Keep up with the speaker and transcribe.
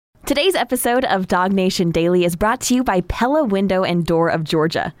Today's episode of Dog Nation Daily is brought to you by Pella Window and Door of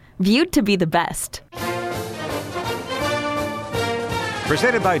Georgia, viewed to be the best.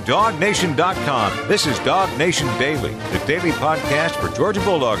 Presented by DogNation.com. This is Dog Nation Daily, the daily podcast for Georgia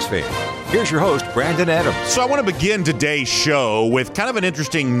Bulldogs fans. Here's your host, Brandon Adams. So I want to begin today's show with kind of an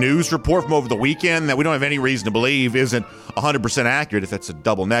interesting news report from over the weekend that we don't have any reason to believe isn't 100% accurate, if that's a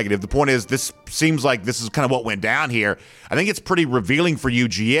double negative. The point is, this seems like this is kind of what went down here. I think it's pretty revealing for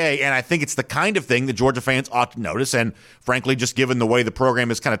UGA, and I think it's the kind of thing that Georgia fans ought to notice. And frankly, just given the way the program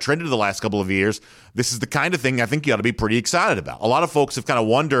has kind of trended the last couple of years, this is the kind of thing I think you ought to be pretty excited about. A lot of folks have kind of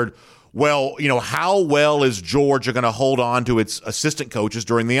wondered, well, how well is Georgia going to hold on to its assistant coaches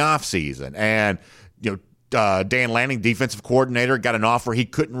during the offseason? And, Dan Lanning, defensive coordinator, got an offer he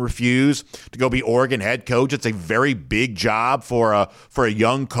couldn't refuse to go be Oregon head coach. It's a very big job for a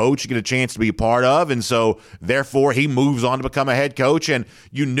young coach to get a chance to be a part of. And so, therefore, he moves on to become a head coach. And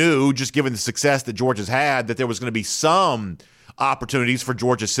you knew, just given the success that Georgia's had, that there was going to be some opportunities for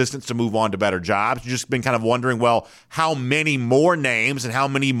Georgia assistants to move on to better jobs. You've just been kind of wondering, well, how many more names and how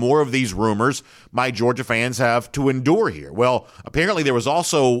many more of these rumors might Georgia fans have to endure here? Well, apparently there was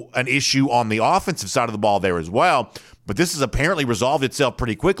also an issue on the offensive side of the ball there as well, but this has apparently resolved itself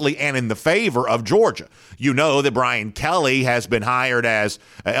pretty quickly and in the favor of Georgia. You know that Brian Kelly has been hired as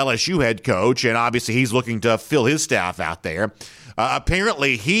LSU head coach, and obviously he's looking to fill his staff out there.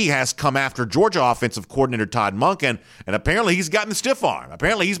 Apparently, he has come after Georgia offensive coordinator Todd Monken, and apparently he's gotten the stiff arm.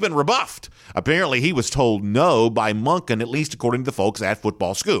 Apparently, he's been rebuffed. Apparently, he was told no by Monken, at least according to the folks at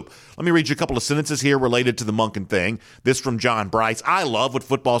Football Scoop. Let me read you a couple of sentences here related to the Monken thing. This from John Bryce. I love what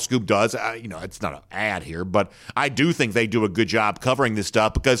Football Scoop does. It's not an ad here, but I do think they do a good job covering this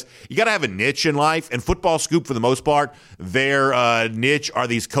stuff because you got to have a niche in life, and Football Scoop, for the most part, their niche are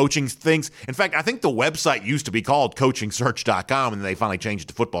these coaching things. In fact, I think the website used to be called coachingsearch.com, and they finally changed it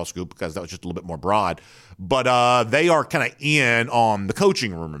to Football Scoop because that was just a little bit more broad. But they are kind of in on the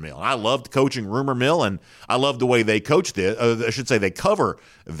coaching rumor mill. I love the coaching rumor mill, and I love the way they coach this. I should say they cover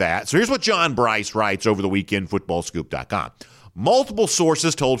that. So here's what John Bryce writes over the weekend, footballscoop.com. Multiple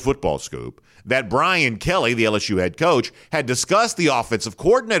sources told Football Scoop that Brian Kelly, the LSU head coach, had discussed the offensive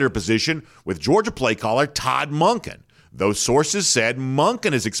coordinator position with Georgia play caller Todd Monken. Those sources said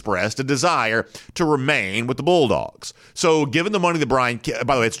Monken has expressed a desire to remain with the Bulldogs. So given the money that by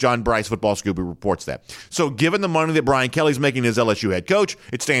the way, it's John Bryce, Football Scoop, who reports that. So given the money that Brian Kelly's making as LSU head coach,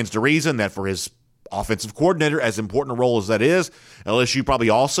 it stands to reason that for his offensive coordinator, as important a role as that is, LSU probably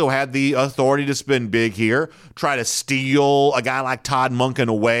also had the authority to spend big here, try to steal a guy like Todd Monken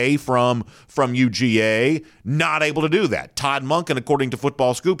away from UGA. Not able to do that. Todd Monken, according to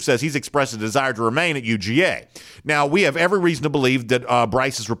Football Scoop, says he's expressed a desire to remain at UGA. Now, we have every reason to believe that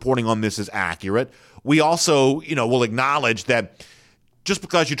Bryce's reporting on this is accurate. We also, will acknowledge that just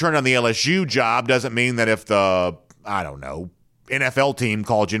because you turn down the LSU job doesn't mean that if the, NFL team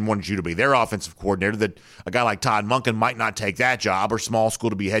called you and wanted you to be their offensive coordinator, that a guy like Todd Monken might not take that job, or small school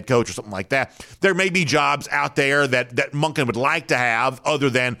to be head coach or something like that. There may be jobs out there that Monken would like to have other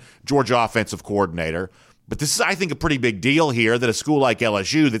than Georgia offensive coordinator. But this is, I think, a pretty big deal here that a school like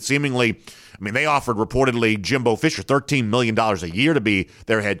LSU that seemingly, they offered reportedly Jimbo Fisher $13 million a year to be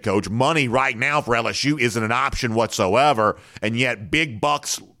their head coach. Money right now for LSU isn't an option whatsoever, and yet big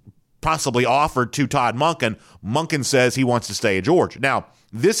bucks possibly offered to Todd Monken. Monken says he wants to stay at Georgia. Now,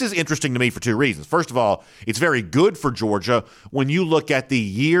 this is interesting to me for two reasons. First of all, it's very good for Georgia when you look at the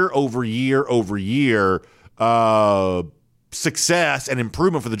year-over-year success and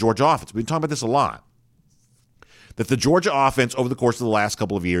improvement for the Georgia offense. We've been talking about this a lot. That the Georgia offense over the course of the last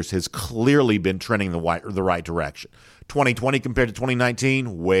couple of years has clearly been trending the right direction. 2020 compared to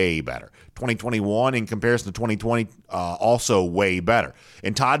 2019, way better. 2021 in comparison to 2020, also way better.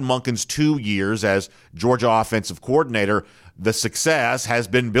 In Todd Monken's 2 years as Georgia offensive coordinator, the success has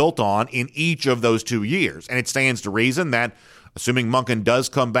been built on in each of those 2 years. And it stands to reason that, assuming Monken does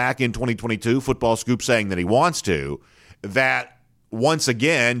come back in 2022, Football Scoop saying that he wants to, that once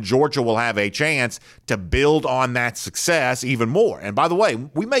again, Georgia will have a chance to build on that success even more. And by the way,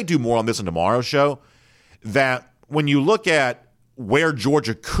 we may do more on this in tomorrow's show, that when you look at where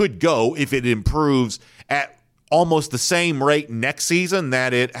Georgia could go if it improves at almost the same rate next season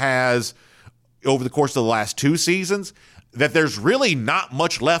that it has over the course of the last 2 seasons, that there's really not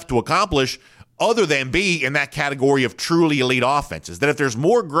much left to accomplish other than be in that category of truly elite offenses. That if there's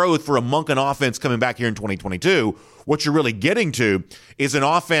more growth for a Monken offense coming back here in 2022, what you're really getting to is an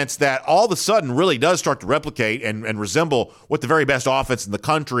offense that all of a sudden really does start to replicate and resemble what the very best offense in the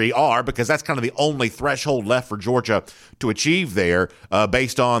country are, because that's kind of the only threshold left for Georgia to achieve there,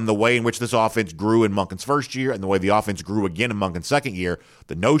 based on the way in which this offense grew in Monken's first year and the way the offense grew again in Monken's second year.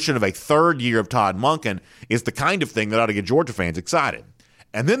 The notion of a third year of Todd Monken is the kind of thing that ought to get Georgia fans excited.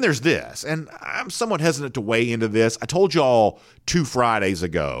 And then there's this, and I'm somewhat hesitant to weigh into this. I told y'all 2 Fridays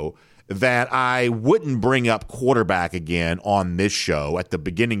ago that I wouldn't bring up quarterback again on this show at the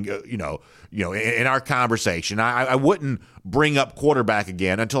beginning, in our conversation. I wouldn't bring up quarterback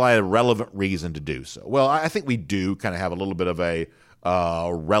again until I had a relevant reason to do so. Well, I think we do kind of have a little bit of a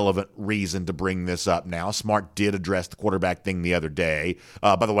relevant reason to bring this up now. Smart did address the quarterback thing the other day.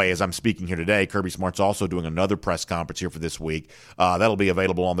 By the way, as I'm speaking here today, Kirby Smart's also doing another press conference here for this week. That'll be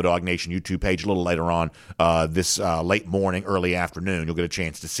available on the Dog Nation YouTube page a little later on this late morning, early afternoon. You'll get a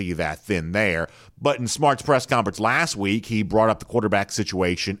chance to see that then there. But in Smart's press conference last week, he brought up the quarterback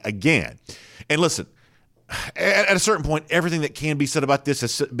situation again. And listen, at a certain point, everything that can be said about this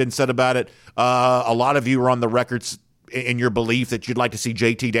has been said about it. A lot of you are on the records in your belief that you'd like to see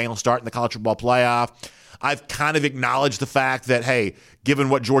JT Daniels start in the college football playoff. I've kind of acknowledged the fact that, hey, given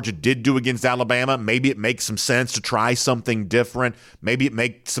what Georgia did do against Alabama, maybe it makes some sense to try something different. Maybe it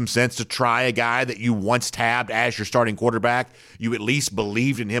makes some sense to try a guy that you once tabbed as your starting quarterback. You at least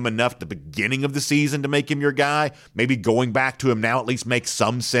believed in him enough at the beginning of the season to make him your guy. Maybe going back to him now at least makes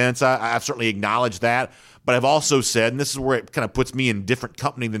some sense. I've certainly acknowledged that. But I've also said, and this is where it kind of puts me in different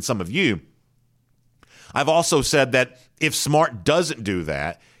company than some of you, I've also said that if Smart doesn't do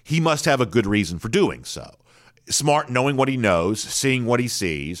that, he must have a good reason for doing so. Smart knowing what he knows, seeing what he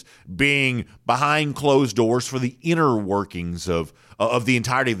sees, being behind closed doors for the inner workings of the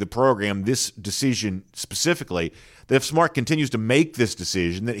entirety of the program, this decision specifically, that if Smart continues to make this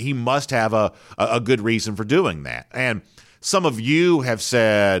decision, that he must have a good reason for doing that. And some of you have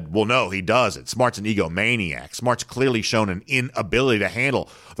said, well, no, he doesn't. Smart's an egomaniac. Smart's clearly shown an inability to handle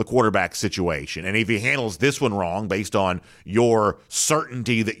the quarterback situation. And if he handles this one wrong, based on your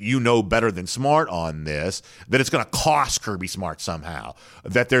certainty that you know better than Smart on this, that it's going to cost Kirby Smart somehow.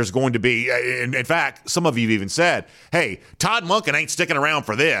 That there's going to be, in fact, some of you have even said, hey, Todd Monken ain't sticking around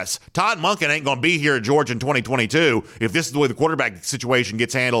for this. Todd Monken ain't going to be here at Georgia in 2022 if this is the way the quarterback situation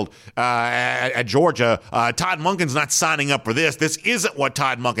gets handled at Georgia. Todd Monken's not signing up for this. This isn't what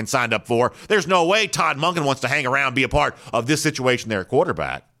Todd Monken signed up for. There's no way Todd Monken wants to hang around, be a part of this situation there at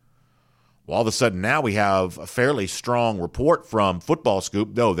quarterback. Well, all of a sudden now we have a fairly strong report from Football Scoop,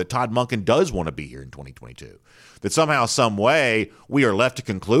 though, that Todd Monken does want to be here in 2022. That somehow, some way, we are left to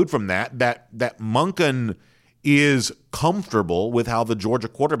conclude from that Monken is comfortable with how the Georgia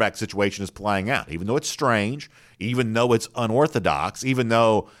quarterback situation is playing out, even though it's strange, even though it's unorthodox, even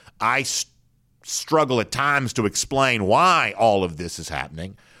though I struggle at times to explain why all of this is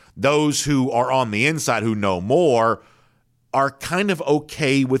happening. Those who are on the inside, who know more, are kind of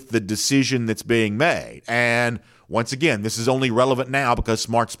okay with the decision that's being made. And once again, this is only relevant now because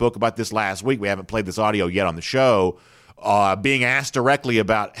Smart spoke about this last week. We haven't played this audio yet on the show. Being asked directly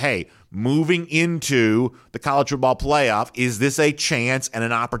about, hey, moving into the college football playoff, is this a chance and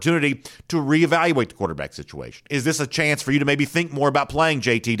an opportunity to reevaluate the quarterback situation? Is this a chance for you to maybe think more about playing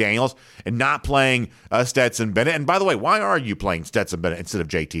JT Daniels and not playing Stetson Bennett? And by the way, why are you playing Stetson Bennett instead of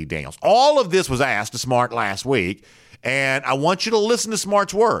JT Daniels? All of this was asked to Smart last week, and I want you to listen to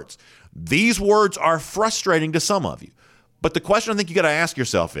Smart's words. These words are frustrating to some of you. But the question I think you got to ask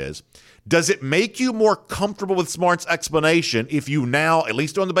yourself is, does it make you more comfortable with Smart's explanation if you now, at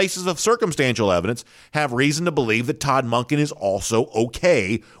least on the basis of circumstantial evidence, have reason to believe that Todd Monken is also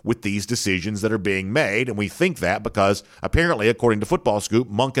okay with these decisions that are being made? And we think that because apparently, according to Football Scoop,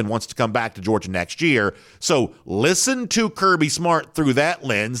 Monken wants to come back to Georgia next year. So listen to Kirby Smart through that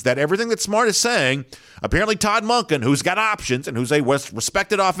lens, that everything that Smart is saying, apparently Todd Monken, who's got options and who's a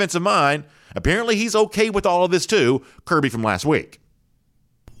respected offensive mind, apparently he's okay with all of this too. Kirby from last week.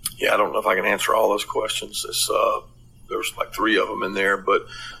 Yeah, I don't know if I can answer all those questions. There's like 3 of them in there, but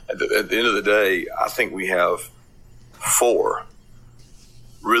at the end of the day, I think we have 4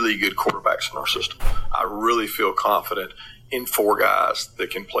 really good quarterbacks in our system. I really feel confident in 4 guys that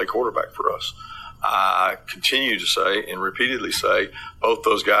can play quarterback for us. I continue to say and repeatedly say both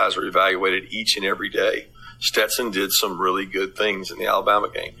those guys are evaluated each and every day. Stetson did some really good things in the Alabama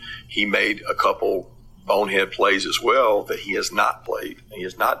game. He made a couple bonehead plays as well that he has not played and he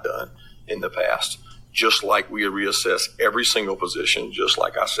has not done in the past. just like we reassess every single position, just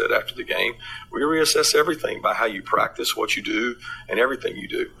like I said after the game. We reassess everything by how you practice, what you do, and everything you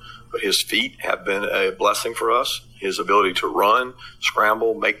do. But his feet have been a blessing for us. His ability to run,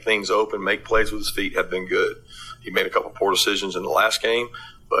 scramble, make things open, make plays with his feet have been good. He made a couple poor decisions in the last game,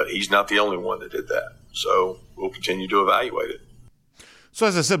 but he's not the only one that did that. So we'll continue to evaluate it. So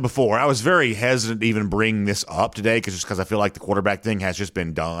as I said before, I was very hesitant to even bring this up today because I feel like the quarterback thing has just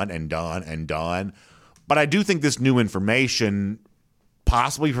been done and done and done. But I do think this new information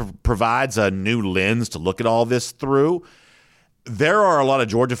possibly provides a new lens to look at all this through. There are a lot of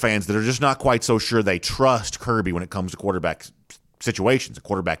Georgia fans that are just not quite so sure they trust Kirby when it comes to quarterback situations and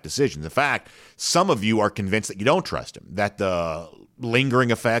quarterback decisions. In fact, some of you are convinced that you don't trust him, that the lingering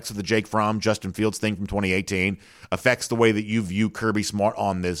effects of the Jake Fromm, Justin Fields thing from 2018 affects the way that you view Kirby Smart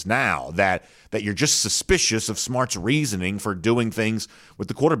on this now, that you're just suspicious of Smart's reasoning for doing things with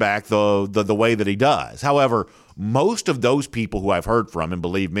the quarterback the way that he does. However, most of those people who I've heard from, and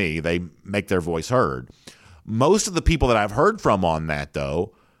believe me, they make their voice heard, most of the people that I've heard from on that,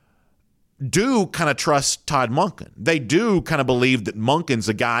 though, do kind of trust Todd Monken. They do kind of believe that Monken's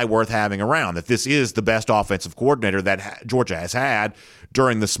a guy worth having around, that this is the best offensive coordinator that Georgia has had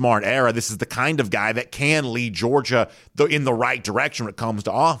during the Smart era. This is the kind of guy that can lead Georgia in the right direction when it comes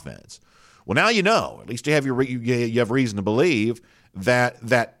to offense. Well, now you know, at least you have reason to believe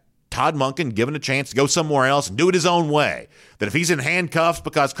that Todd Monken, given a chance to go somewhere else and do it his own way, that if he's in handcuffs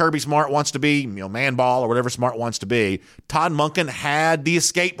because Kirby Smart wants to be, man ball or whatever Smart wants to be, Todd Monken had the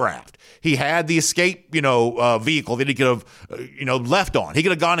escape raft. He had the escape, vehicle that he could have, left on. He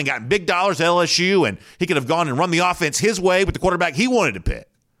could have gone and gotten big dollars at LSU, and he could have gone and run the offense his way with the quarterback he wanted to pick.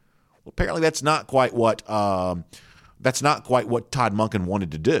 Well, apparently that's not quite what Todd Monken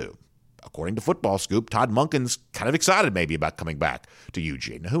wanted to do. According to Football Scoop, Todd Monken's kind of excited maybe about coming back to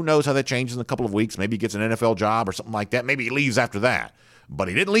Eugene. Now, who knows how that changes in a couple of weeks? Maybe he gets an NFL job or something like that. Maybe he leaves after that. But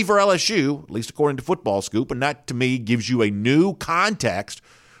he didn't leave for LSU, at least according to Football Scoop, and that, to me, gives you a new context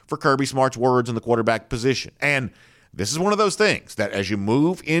for Kirby Smart's words in the quarterback position. And this is one of those things that as you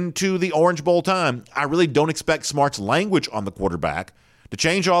move into the Orange Bowl time, I really don't expect Smart's language on the quarterback to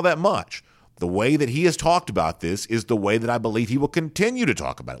change all that much. The way that he has talked about this is the way that I believe he will continue to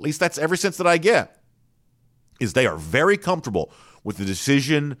talk about it. At least that's every sense that I get, is they are very comfortable with the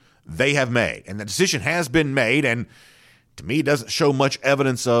decision they have made. And the decision has been made, and to me, it doesn't show much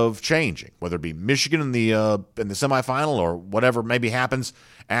evidence of changing, whether it be Michigan in the semifinal or whatever maybe happens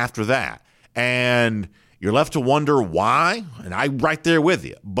after that. And you're left to wonder why, and I'm right there with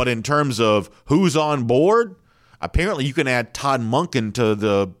you. But in terms of who's on board, apparently you can add Todd Monken to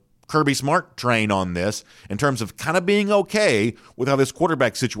the Kirby Smart train on this in terms of kind of being okay with how this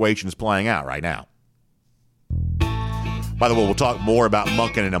quarterback situation is playing out right now. By the way, we'll talk more about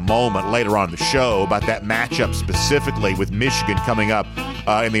Monken in a moment later on in the show, about that matchup specifically with Michigan coming up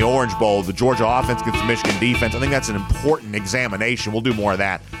in the Orange Bowl, the Georgia offense against the Michigan defense. I think that's an important examination. We'll do more of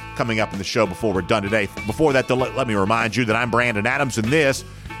that coming up in the show before we're done today. Before that, though, let me remind you that I'm Brandon Adams, and this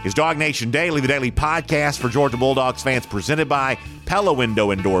is Dog Nation Daily, the daily podcast for Georgia Bulldogs fans, presented by Pella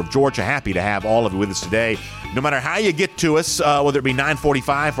Window and Door of Georgia. Happy to have all of you with us today. No matter how you get to us, whether it be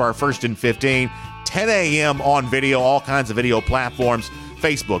 9:45 for our first and 15, 10 a.m. on video, all kinds of video platforms,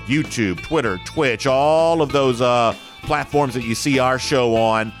 Facebook, YouTube, Twitter, Twitch, all of those platforms that you see our show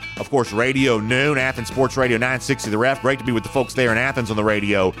on. Of course, Radio Noon, Athens Sports Radio 960 The Ref. Great to be with the folks there in Athens on the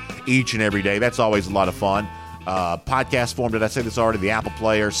radio each and every day. That's always a lot of fun. Podcast form, did I say this already? The Apple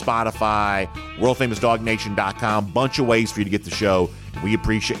Player, Spotify, WorldFamousDogNation.com. Bunch of ways for you to get the show. We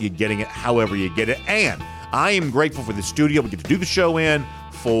appreciate you getting it however you get it. And I am grateful for the studio we get to do the show in,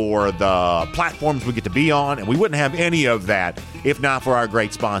 for the platforms we get to be on, and we wouldn't have any of that if not for our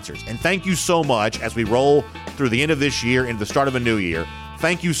great sponsors. And thank you so much as we roll through the end of this year into the start of a new year.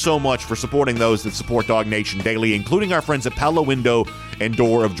 Thank you so much for supporting those that support Dog Nation Daily, including our friends at Pella Window and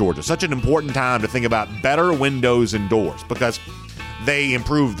Door of Georgia. Such an important time to think about better windows and doors, because they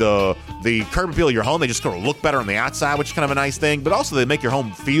improve the curb appeal of your home. They just sort of look better on the outside, which is kind of a nice thing, but also they make your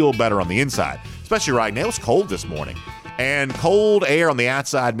home feel better on the inside, especially right now. It was cold this morning. And cold air on the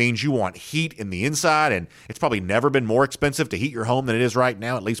outside means you want heat in the inside, and it's probably never been more expensive to heat your home than it is right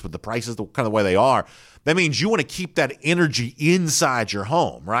now, at least with the prices kind of the way they are. That means you want to keep that energy inside your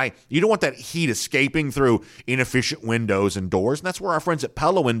home, right? You don't want that heat escaping through inefficient windows and doors, and that's where our friends at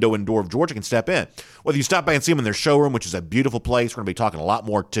Pella Window and Door of Georgia can step in. Whether you stop by and see them in their showroom, which is a beautiful place, we're going to be talking a lot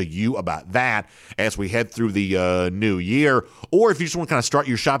more to you about that as we head through the new year, or if you just want to kind of start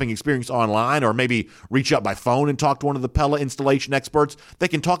your shopping experience online, or maybe reach out by phone and talk to one of the Pella installation experts, they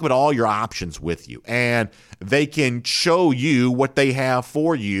can talk about all your options with you, and they can show you what they have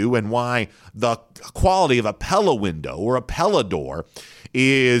for you and why the quality of a Pella window or a Pella door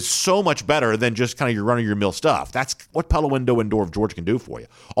is so much better than just kind of your run-of-your-mill stuff. That's what Pella Window and Door of Georgia can do for you.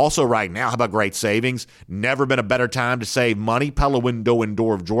 Also, right now, how about great savings? Never been a better time to save money. Pella Window and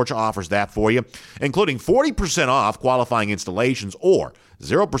Door of Georgia offers that for you, including 40% off qualifying installations or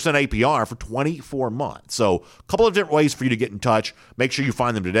 0% APR for 24 months. So a couple of different ways for you to get in touch. Make sure you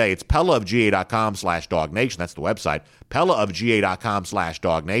find them today. It's PellaofGA.com/DogNation. That's the website.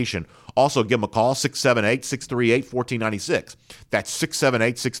 PellaofGA.com/DogNation. Also, give them a call, 678-638-1496. That's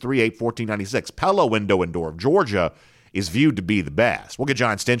 678-638-1496. Pella Window and Door of Georgia is viewed to be the best. We'll get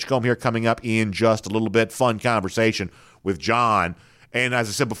John Stinchcomb here coming up in just a little bit. Fun conversation with John. And as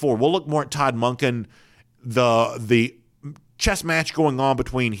I said before, we'll look more at Todd Monken, the chess match going on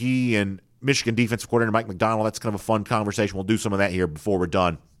between he and Michigan defensive coordinator Mike Macdonald. That's kind of a fun conversation. We'll do some of that here before we're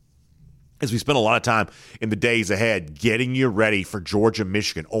done, as we spend a lot of time in the days ahead getting you ready for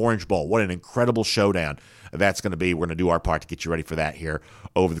Georgia-Michigan, Orange Bowl. What an incredible showdown that's going to be. We're going to do our part to get you ready for that here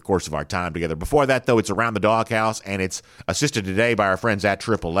over the course of our time together. Before that, though, it's Around the Doghouse, and it's assisted today by our friends at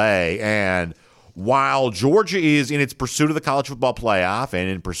AAA. And while Georgia is in its pursuit of the college football playoff and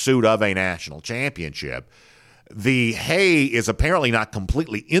in pursuit of a national championship, the hay is apparently not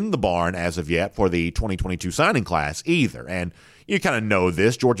completely in the barn as of yet for the 2022 signing class either. And you kind of know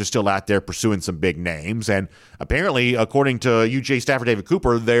this. Georgia's still out there pursuing some big names. And apparently, according to UGA staffer David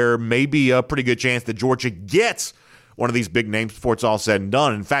Cooper, there may be a pretty good chance that Georgia gets one of these big names before it's all said and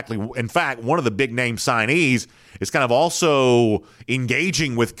done. In fact, one of the big name signees is kind of also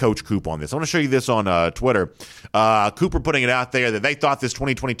engaging with Coach Coop on this. I want to show you this on Twitter. Cooper putting it out there that they thought this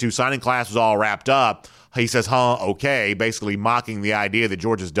 2022 signing class was all wrapped up. He says, okay, basically mocking the idea that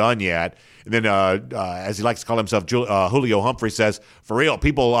Georgia's done yet. And then, as he likes to call himself, Julio Humphrey says, for real,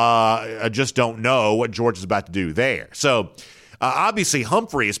 people just don't know what Georgia's about to do there. So, obviously,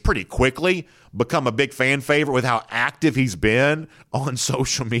 Humphrey has pretty quickly become a big fan favorite with how active he's been on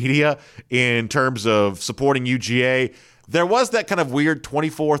social media in terms of supporting UGA. There was that kind of weird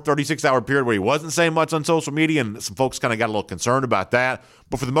 24, 36-hour period where he wasn't saying much on social media, and some folks kind of got a little concerned about that.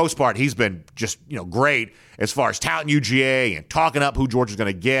 But for the most part, he's been just great as far as touting UGA and talking up who Georgia's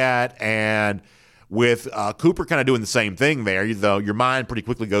going to get. And with Cooper kind of doing the same thing there, though, your mind pretty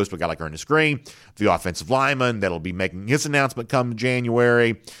quickly goes to a guy like Ernest Green, the offensive lineman that'll be making his announcement come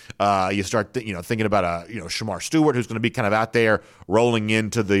January. You start thinking about Shamar Stewart, who's going to be kind of out there rolling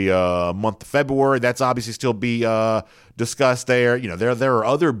into the month of February. That's obviously still be discussed there. There are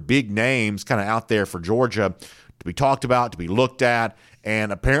other big names kind of out there for Georgia to be talked about, to be looked at.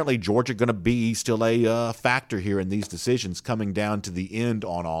 And apparently Georgia going to be still a factor here in these decisions coming down to the end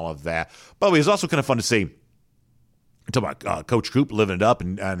on all of that. By the way, it's also kind of fun to see, talk about Coach Coop living it up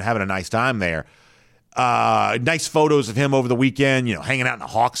and having a nice time there. Nice photos of him over the weekend, hanging out in the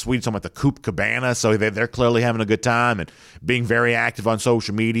Hawk Suite, talking about the Coop Cabana. So they're clearly having a good time and being very active on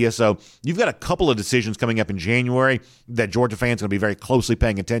social media. So you've got a couple of decisions coming up in January that Georgia fans are going to be very closely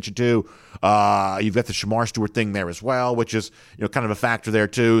paying attention to. You've got the Shamar Stewart thing there as well, which is kind of a factor there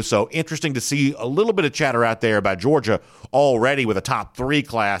too. So interesting to see a little bit of chatter out there about Georgia already with a top 3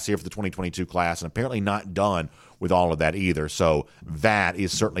 class here for the 2022 class, and apparently not done with all of that either. So that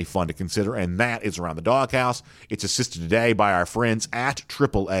is certainly fun to consider, and that is Around the Doghouse. It's assisted today by our friends at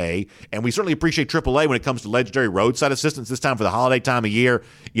AAA, and we certainly appreciate AAA when it comes to legendary roadside assistance this time for the holiday time of year.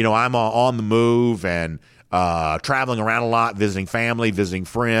 I'm on the move and traveling around a lot, visiting family, visiting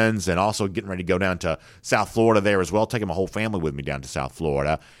friends, and also getting ready to go down to South Florida there as well, taking my whole family with me down to South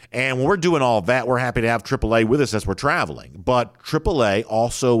Florida. And when we're doing all of that, we're happy to have AAA with us as we're traveling. But AAA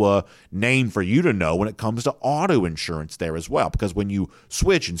also a name for you to know when it comes to auto insurance there as well, because when you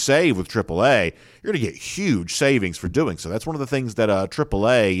switch and save with AAA, you're going to get huge savings for doing so. That's one of the things that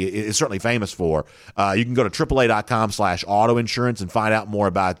AAA is certainly famous for. You can go to AAA.com/auto insurance and find out more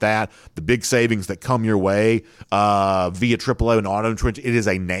about that. The big savings that come your way via AAA and auto insurance. It is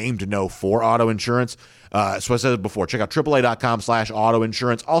a name to know for auto insurance. So I said before, check out AAA.com/auto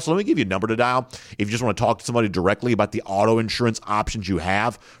insurance. Also, let me give you a number to dial if you just want to talk to somebody directly about the auto insurance options you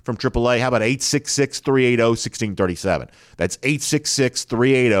have from AAA. How about 866-380-1637? That's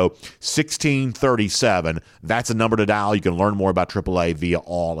 866-380-1637. That's a number to dial. You can learn more about AAA via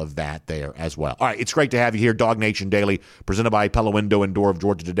all of that there as well. All right, it's great to have you here. Dog Nation Daily, presented by Pella Window and Door of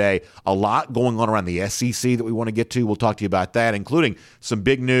Georgia today. A lot going on around the SEC that we want to get to. We'll talk to you about that, including some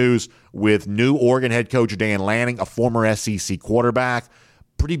big news with new Oregon head coach Dan Lanning, a former SEC quarterback.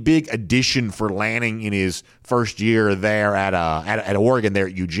 Pretty big addition for Lanning in his first year there at Oregon there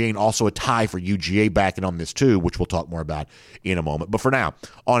at Eugene. Also a tie for UGA backing on this too, which we'll talk more about in a moment. But for now,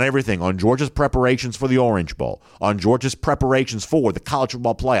 on everything, on Georgia's preparations for the Orange Bowl, on Georgia's preparations for the college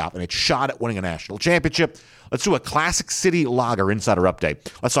football playoff and its shot at winning a national championship, let's do a Classic City Lager Insider Update.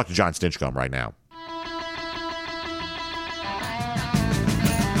 Let's talk to John Stinchcomb right now.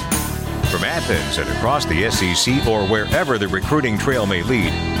 From Athens and across the SEC or wherever the recruiting trail may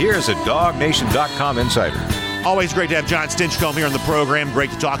lead, here's a DogNation.com insider. Always great to have John Stinchcomb here on the program. Great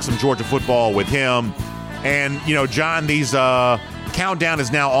to talk some Georgia football with him. And, John, these countdown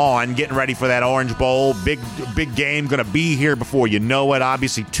is now on, getting ready for that Orange Bowl. Big game going to be here before you know it.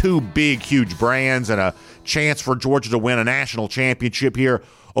 Obviously, two big, huge brands and a chance for Georgia to win a national championship here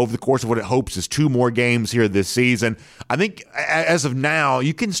over the course of what it hopes is two more games here this season. I think as of now,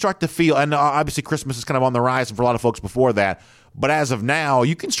 you can start to feel, and obviously Christmas is kind of on the horizon for a lot of folks before that, but as of now,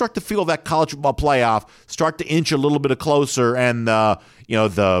 you can start to feel that college football playoff start to inch a little bit closer, and the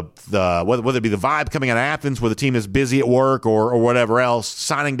whether it be the vibe coming out of Athens where the team is busy at work or whatever else,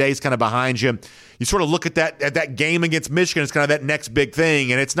 signing day's kind of behind you. You sort of look at that game against Michigan as kind of that next big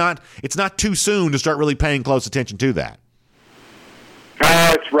thing, and it's not too soon to start really paying close attention to that.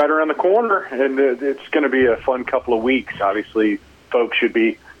 It's right around the corner, and it's going to be a fun couple of weeks. Obviously, folks should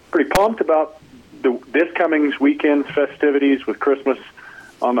be pretty pumped about this coming weekend's festivities with Christmas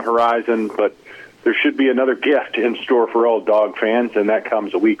on the horizon, but there should be another gift in store for all dog fans, and that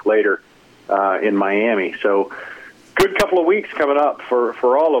comes a week later in Miami. So good couple of weeks coming up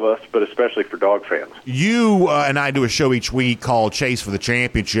for all of us, but especially for dog fans. You and I do a show each week called Chase for the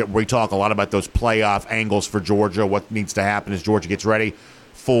Championship, where we talk a lot about those playoff angles for Georgia, what needs to happen as Georgia gets ready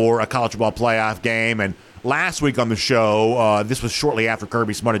for a college football playoff game. And last week on the show, this was shortly after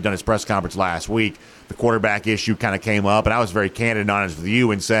Kirby Smart had done his press conference last week, the quarterback issue kind of came up, and I was very candid and honest with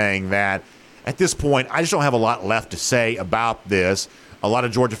you in saying that at this point, I just don't have a lot left to say about this. A lot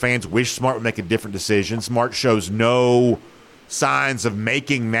of Georgia fans wish Smart would make a different decision. Smart shows no signs of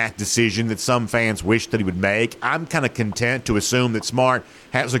making that decision that some fans wish that he would make. I'm kind of content to assume that Smart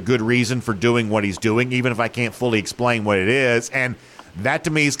has a good reason for doing what he's doing, even if I can't fully explain what it is. And that, to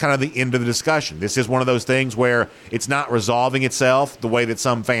me, is kind of the end of the discussion. This is one of those things where it's not resolving itself the way that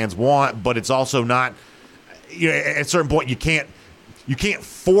some fans want, but it's also not, at a certain point, you can't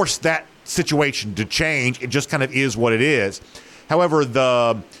force that situation to change. It just kind of is what it is. However,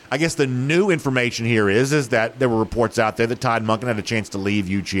 I guess the new information here is that there were reports out there that Todd Monken had a chance to leave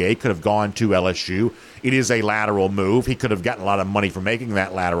UGA, could have gone to LSU. It is a lateral move. He could have gotten a lot of money for making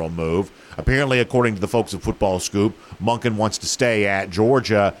that lateral move. Apparently, according to the folks at Football Scoop, Monken wants to stay at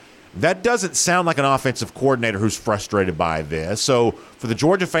Georgia. That doesn't sound like an offensive coordinator who's frustrated by this. So for the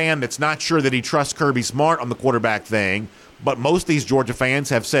Georgia fan that's not sure that he trusts Kirby Smart on the quarterback thing, but most of these Georgia fans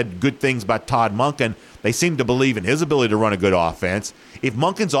have said good things about Todd Monken. They seem to believe in his ability to run a good offense. If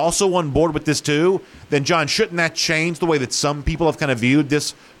Monken's also on board with this too, then, John, shouldn't that change the way that some people have kind of viewed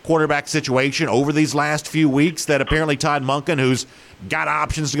this quarterback situation over these last few weeks, that apparently Todd Monken, who's got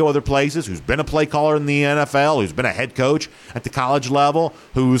options to go other places, who's been a play caller in the NFL, who's been a head coach at the college level,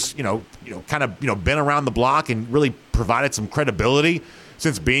 who's, been around the block and really provided some credibility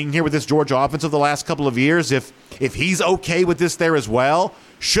since being here with this Georgia offense over the last couple of years, if he's okay with this there as well,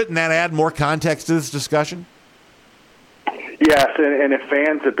 shouldn't that add more context to this discussion? Yes, and if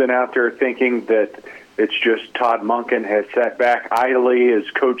fans have been out there thinking that it's just Todd Monken has sat back idly as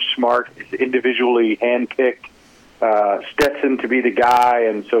Coach Smart is individually handpicked Stetson to be the guy,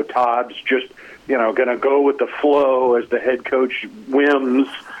 and so Todd's just going to go with the flow as the head coach whims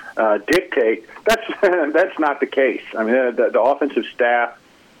dictate. That's not the case. I mean, the offensive staff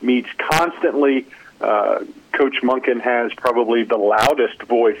meets constantly. Coach Monken has probably the loudest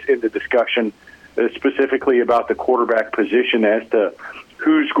voice in the discussion, specifically about the quarterback position as to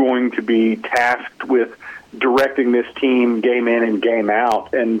who's going to be tasked with directing this team game in and game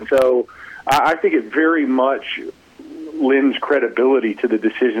out. And so I think it very much lends credibility to the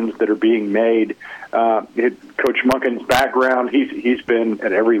decisions that are being made. Coach Monken's background, he's been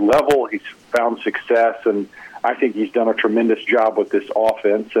at every level. He's found success, and I think he's done a tremendous job with this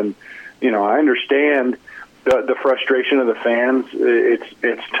offense. And I understand the frustration of the fans.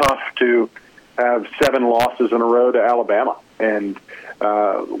 It's tough to have 7 losses in a row to Alabama, and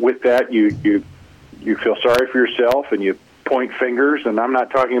with that, you feel sorry for yourself and you point fingers. And I'm not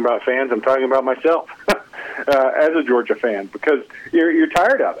talking about fans; I'm talking about myself as a Georgia fan, because you're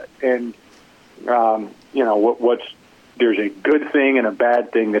tired of it. And there's a good thing and a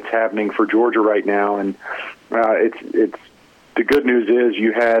bad thing that's happening for Georgia right now, and it's the good news is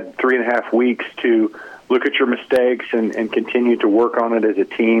you had 3.5 weeks to look at your mistakes and continue to work on it as a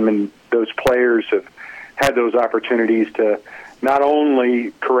team, and those players have had those opportunities to not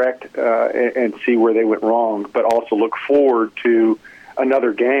only correct and see where they went wrong, but also look forward to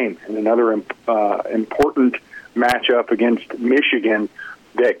another game and another important matchup against Michigan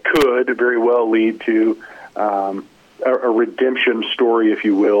that could very well lead to a redemption story, if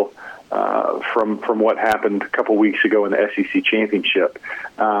you will, from what happened a couple weeks ago in the SEC championship.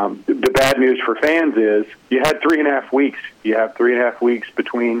 The bad news for fans is you had 3.5 weeks. You have 3.5 weeks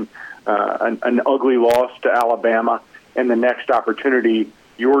between an ugly loss to Alabama and the next opportunity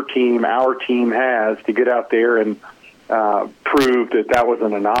your team, our team, has to get out there and prove that was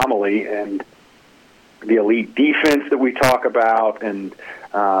an anomaly. And the elite defense that we talk about, and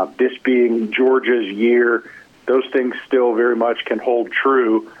this being Georgia's year, those things still very much can hold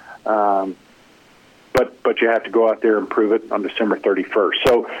true. But you have to go out there and prove it on December 31st.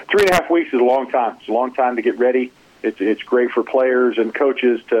 So 3.5 weeks is a long time. It's a long time to get ready. It's great for players and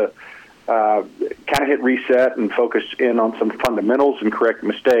coaches to kind of hit reset and focus in on some fundamentals and correct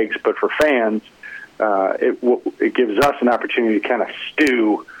mistakes. But for fans, it gives us an opportunity to kind of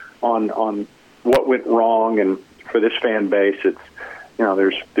stew on what went wrong. And for this fan base, it's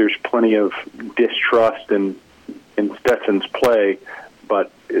there's plenty of distrust in Stetson's play,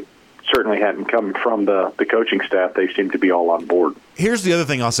 but it certainly hadn't come from the coaching staff. They seem to be all on board. Here's the other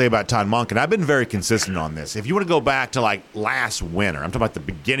thing I'll say about Todd Monken. I've been very consistent on this. If you want to go back to like last winter, I'm talking about the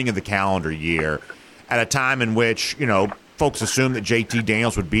beginning of the calendar year, at a time in which, folks assumed that JT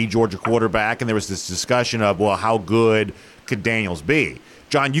Daniels would be Georgia quarterback, and there was this discussion of, well, how good could Daniels be?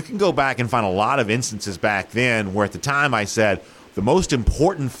 John, you can go back and find a lot of instances back then where at the time I said the most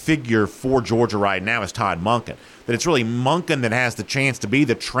important figure for Georgia right now is Todd Monken. That it's really Monken that has the chance to be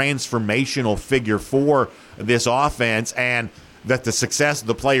the transformational figure for this offense, and that the success of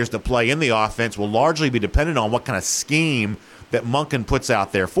the players that play in the offense will largely be dependent on what kind of scheme that Monken puts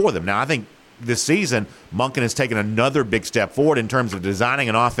out there for them. Now, I think this season, Monken has taken another big step forward in terms of designing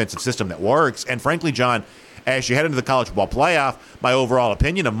an offensive system that works. And frankly, John, as you head into the college football playoff, my overall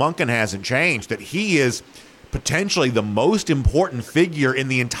opinion of Monken hasn't changed, that he is potentially the most important figure in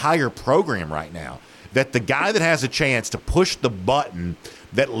the entire program right now. That the guy that has a chance to push the button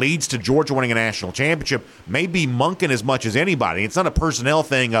that leads to Georgia winning a national championship may be Monken as much as anybody. It's not a personnel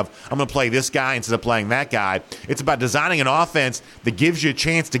thing of, I'm going to play this guy instead of playing that guy. It's about designing an offense that gives you a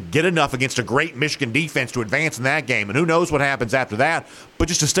chance to get enough against a great Michigan defense to advance in that game. And who knows what happens after that. But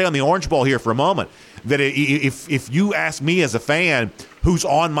just to stay on the Orange Bowl here for a moment, that if you ask me as a fan who's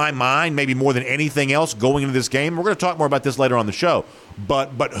on my mind maybe more than anything else going into this game, we're going to talk more about this later on the show, but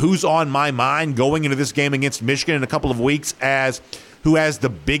who's on my mind going into this game against Michigan in a couple of weeks as who has the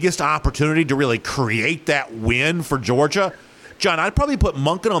biggest opportunity to really create that win for Georgia? John, I'd probably put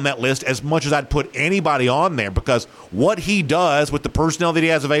Monken on that list as much as I'd put anybody on there, because what he does with the personnel that he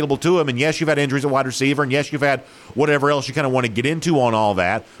has available to him, and yes, you've had injuries at wide receiver, and yes, you've had whatever else you kind of want to get into on all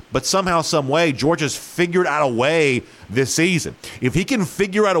that, but somehow, some way, Georgia's figured out a way this season. If he can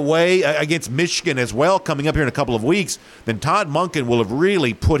figure out a way against Michigan as well coming up here in a couple of weeks, then Todd Monken will have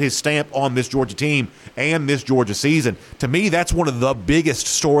really put his stamp on this Georgia team and this Georgia season. To me, that's one of the biggest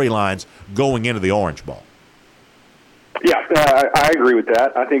storylines going into the Orange Bowl. Yeah, I agree with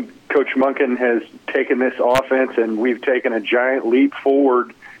that. I think Coach Monken has taken this offense, and we've taken a giant leap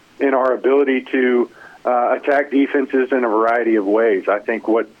forward in our ability to attack defenses in a variety of ways. I think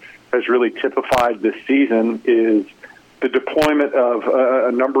what has really typified this season is the deployment of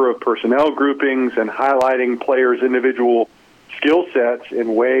a number of personnel groupings and highlighting players' individual skill sets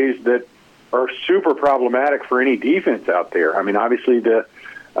in ways that are super problematic for any defense out there. I mean, obviously the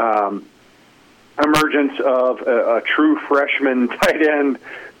emergence of a true freshman tight end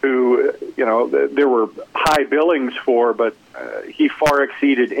who, there were high billings for, but he far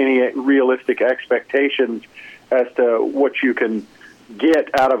exceeded any realistic expectations as to what you can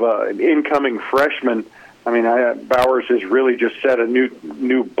get out of an incoming freshman. I mean, Bowers has really just set a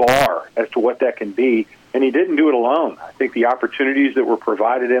new bar as to what that can be, and he didn't do it alone. I think the opportunities that were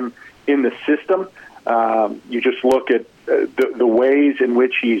provided him in the system, you just look at the ways in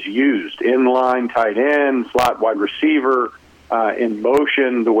which he's used: inline tight end, slot wide receiver, in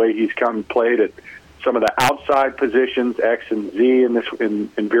motion, the way he's played at some of the outside positions, X and Z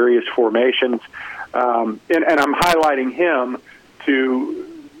in various formations. And I'm highlighting him to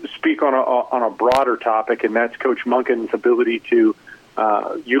speak on a broader topic, and that's Coach Monken's ability to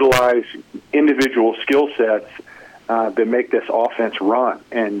utilize individual skill sets that make this offense run.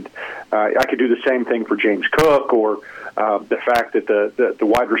 And I could do the same thing for James Cook, or the fact that the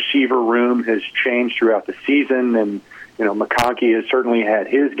wide receiver room has changed throughout the season, and McConkey has certainly had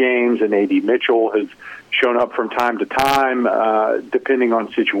his games, and A.D. Mitchell has shown up from time to time, depending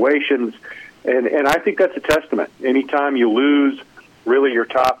on situations. And I think that's a testament. Anytime you lose really your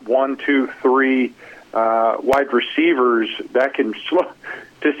top 1, 2, 3 wide receivers, that can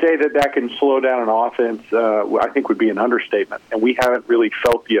to say that can slow down an offense, I think would be an understatement. And we haven't really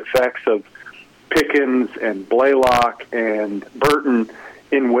felt the effects of Pickens and Blaylock and Burton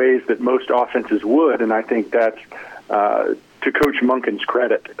in ways that most offenses would. And I think that's to Coach Monken's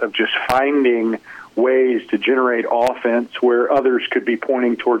credit, of just finding ways to generate offense where others could be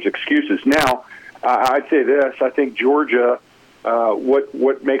pointing towards excuses. Now, I'd say this: I think Georgia,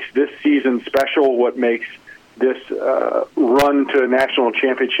 what makes this season special, what makes this run to a national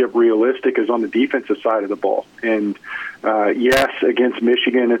championship realistic, is on the defensive side of the ball. And yes, against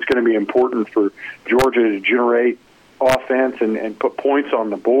Michigan, it's going to be important for Georgia to generate offense and put points on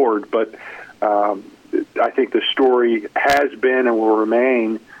the board. But I think the story has been and will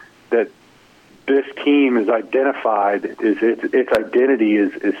remain that this team is identified, its identity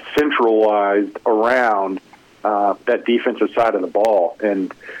is centralized around that defensive side of the ball.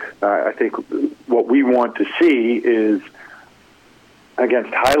 And I think what we want to see is,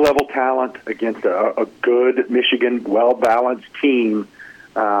 against high-level talent, against a good Michigan, well-balanced team,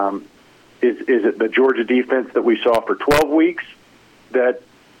 is it the Georgia defense that we saw for 12 weeks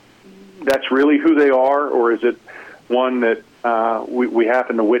that's really who they are, or is it one that we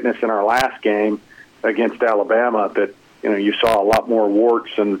happened to witness in our last game against Alabama, that you saw a lot more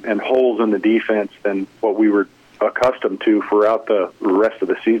warts and holes in the defense than what we were accustomed to throughout the rest of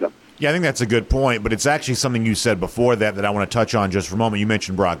the season? Yeah, I think that's a good point, but it's actually something you said before that I want to touch on just for a moment. You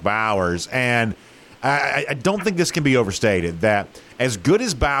mentioned Brock Bowers, and I don't think this can be overstated, that as good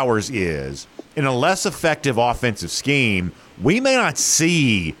as Bowers is, in a less effective offensive scheme, we may not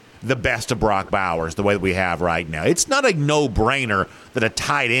see the best of Brock Bowers the way that we have right now. It's not a no-brainer that a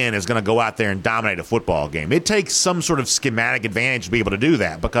tight end is going to go out there and dominate a football game. It takes some sort of schematic advantage to be able to do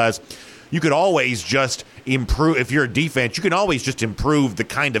that, because you could always just improve. If you're a defense, you can always just improve the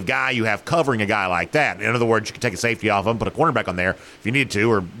kind of guy you have covering a guy like that. In other words, you can take a safety off him, put a cornerback on there if you need to,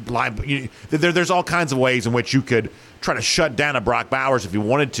 or there's all kinds of ways in which you could try to shut down a Brock Bowers if you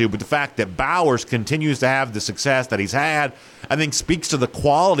wanted to. But the fact that Bowers continues to have the success that he's had, I think, speaks to the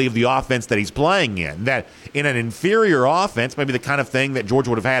quality of the offense that he's playing in. That in an inferior offense, maybe the kind of thing that Georgia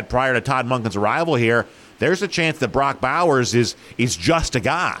would have had prior to Todd Monken's arrival here, there's a chance that Brock Bowers is just a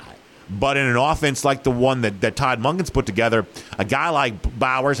guy. But in an offense like the one that Todd Monken's put together, a guy like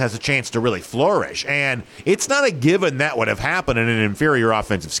Bowers has a chance to really flourish. And it's not a given that would have happened in an inferior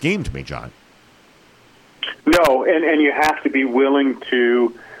offensive scheme to me, John. No, and you have to be willing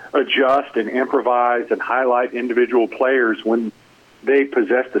to adjust and improvise and highlight individual players when they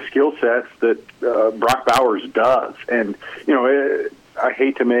possess the skill sets that Brock Bowers does. And, I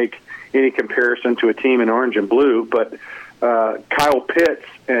hate to make any comparison to a team in orange and blue, but Kyle Pitts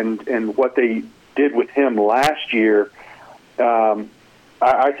and what they did with him last year,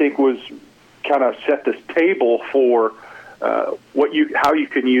 I think was kind of set this table for how you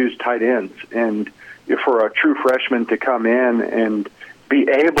can use tight ends, and for a true freshman to come in and be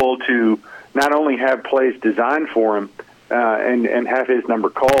able to not only have plays designed for him and have his number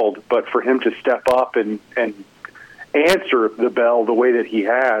called, but for him to step up and answer the bell the way that he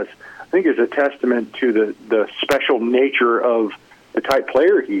has, I think is a testament to the special nature of the type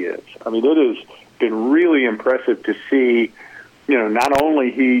player he is. I mean, it has been really impressive to see, not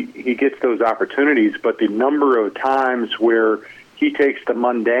only he gets those opportunities, but the number of times where he takes the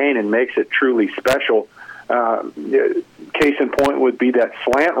mundane and makes it truly special. Case in point would be that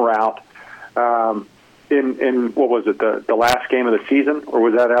slant route in what was it, the last game of the season, or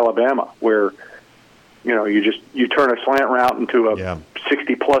was that Alabama, where you turn a slant route into a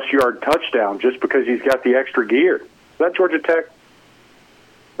 60-plus yard touchdown just because he's got the extra gear. Is that Georgia Tech?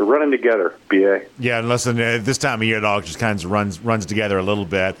 They're running together, BA. Yeah, and listen, this time of year, it all just kind of runs together a little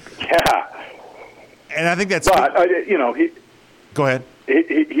bit. Yeah. And I think that's... But, Go ahead.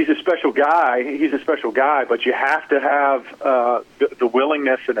 He's a special guy. He's a special guy, but you have to have the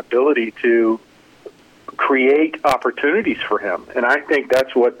willingness and ability to create opportunities for him. And I think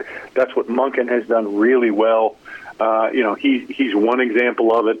that's what Monken has done really well. He's one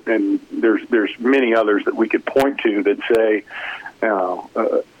example of it, and there's many others that we could point to that say,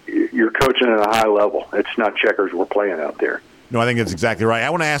 you're coaching at a high level. It's not checkers we're playing out there. No, I think that's exactly right. I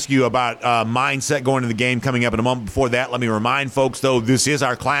want to ask you about mindset going into the game coming up in a moment. Before that, let me remind folks, though, this is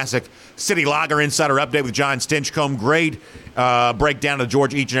our classic City Lager Insider Update with John Stinchcomb. Great breakdown of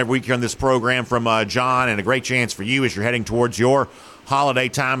Georgia each and every week here on this program from John, and a great chance for you as you're heading towards your holiday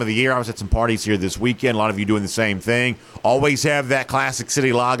time of the year. I was at some parties here this weekend. A lot of you doing the same thing. Always have that classic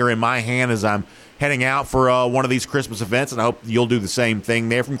City Lager in my hand as I'm heading out for one of these Christmas events, and I hope you'll do the same thing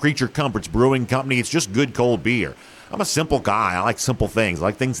there. From Creature Comforts Brewing Company, it's just good cold beer. I'm a simple guy. I like simple things. I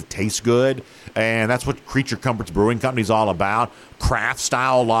like things that taste good, and that's what Creature Comforts Brewing Company is all about.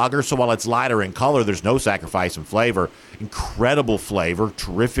 Craft-style lager, so while it's lighter in color, there's no sacrifice in flavor. Incredible flavor,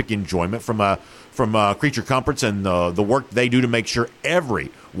 terrific enjoyment from Creature Comforts and the work they do to make sure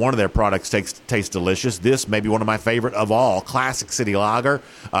every one of their products tastes delicious. This may be one of my favorite of all, Classic City Lager.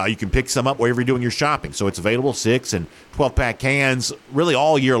 You can pick some up wherever you're doing your shopping. So it's available 6 and 12-pack cans really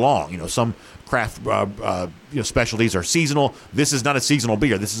all year long. Some craft specialties are seasonal. This is not a seasonal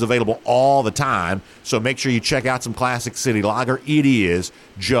beer. This is available all the time. So make sure you check out some Classic City Lager. It is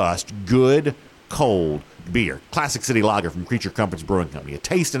just good, cold beer. Classic City Lager from Creature Comforts Brewing Company. A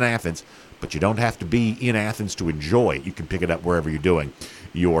taste in Athens, but you don't have to be in Athens to enjoy it. You can pick it up wherever you're doing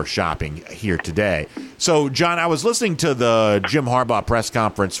your shopping here today. So, John, I was listening to the Jim Harbaugh press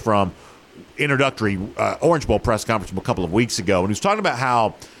conference from introductory Orange Bowl press conference from a couple of weeks ago, and he was talking about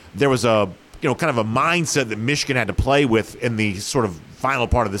how there was a kind of a mindset that Michigan had to play with in the sort of final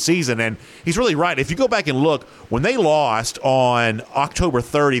part of the season. And he's really right. If you go back and look, when they lost on October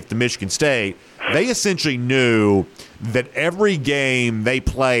 30th to Michigan State, they essentially knew that every game they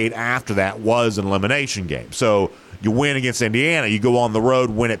played after that was an elimination game. So you win against Indiana, you go on the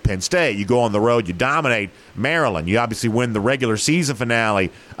road, win at Penn State. You go on the road, you dominate Maryland. You obviously win the regular season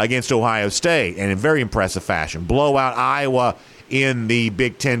finale against Ohio State, and in very impressive fashion. Blow out Iowa in the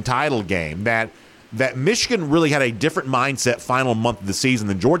Big Ten title game. That Michigan really had a different mindset final month of the season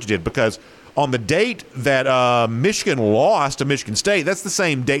than Georgia did, because on the date that Michigan lost to Michigan State, that's the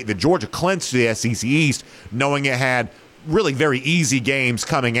same date that Georgia clinched the SEC East, knowing it had really very easy games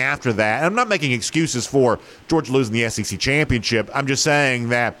coming after that. And I'm not making excuses for Georgia losing the SEC championship. I'm just saying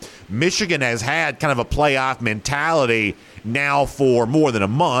that Michigan has had kind of a playoff mentality now for more than a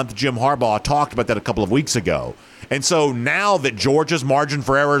month. Jim Harbaugh talked about that a couple of weeks ago. And so now that Georgia's margin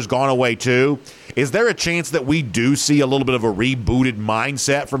for error has gone away too, is there a chance that we do see a little bit of a rebooted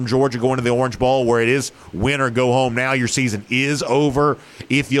mindset from Georgia going to the Orange Bowl, where it is win or go home now? Your season is over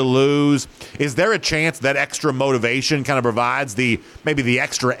if you lose. Is there a chance that extra motivation kind of provides maybe the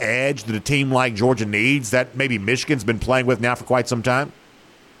extra edge that a team like Georgia needs, that maybe Michigan's been playing with now for quite some time?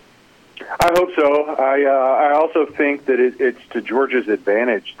 I hope so. I also think that it's to Georgia's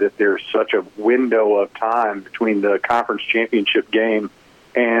advantage that there's such a window of time between the conference championship game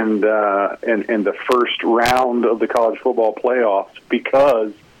and the first round of the college football playoffs,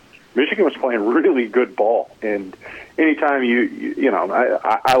 because Michigan was playing really good ball. And anytime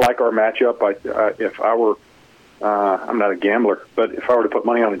I like our matchup. If I were, I'm not a gambler, but if I were to put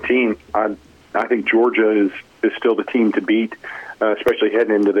money on a team, I think Georgia is still the team to beat. Especially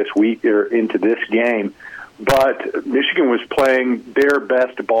heading into this week or into this game. But Michigan was playing their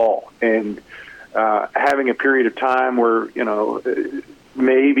best ball, and having a period of time where,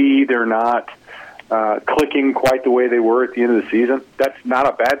 maybe they're not clicking quite the way they were at the end of the season. That's not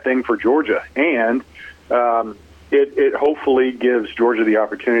a bad thing for Georgia. And it hopefully gives Georgia the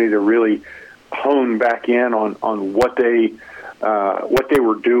opportunity to really hone back in on what they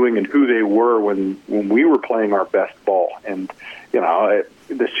were doing and who they were when we were playing our best ball. And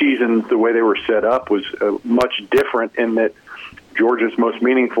the seasons, the way they were set up, was much different in that Georgia's most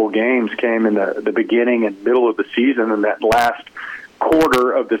meaningful games came in the beginning and middle of the season, and that last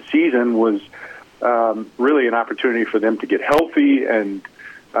quarter of the season was really an opportunity for them to get healthy and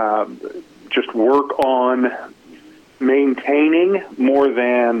just work on maintaining more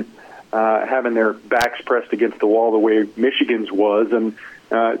than having their backs pressed against the wall the way Michigan's was. And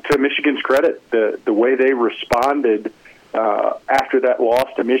to Michigan's credit, the way they responded after that loss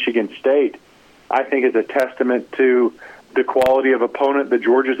to Michigan State, I think is a testament to the quality of opponent that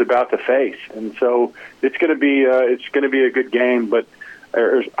Georgia's about to face. And so it's going to be a good game, but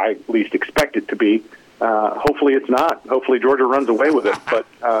I at least expect it to be. Hopefully it's not. Hopefully Georgia runs away with it. But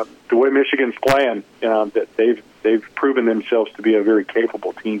the way Michigan's playing, that they've proven themselves to be a very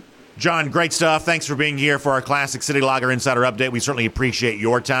capable team. John, great stuff. Thanks for being here for our Classic City Lager Insider Update. We certainly appreciate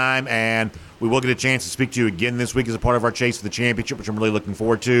your time, and we will get a chance to speak to you again this week as a part of our chase for the championship, which I'm really looking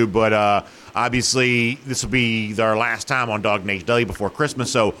forward to. But obviously, this will be our last time on Dog Nation Daily before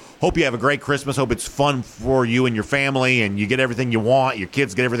Christmas, so hope you have a great Christmas. Hope it's fun for you and your family, and you get everything you want. Your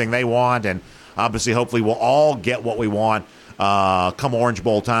kids get everything they want, and obviously, hopefully, we'll all get what we want come Orange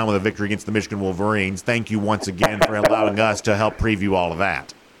Bowl time with a victory against the Michigan Wolverines. Thank you once again for allowing us to help preview all of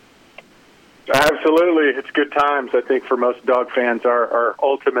that. Absolutely. It's good times. I think for most dog fans, our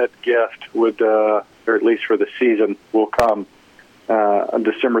ultimate gift would, or at least for the season, will come on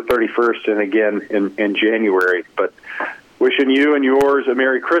December 31st and again in January. But wishing you and yours a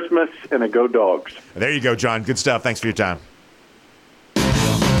Merry Christmas and a Go Dogs. There you go, John. Good stuff. Thanks for your time.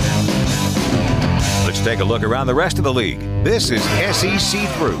 Let's take a look around the rest of the league. This is SEC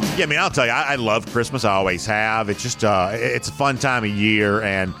Through. Yeah, I mean, I'll tell you, I love Christmas. I always have. It's just, it's a fun time of year,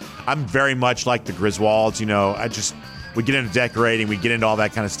 and I'm very much like the Griswolds. You know, we get into decorating, we get into all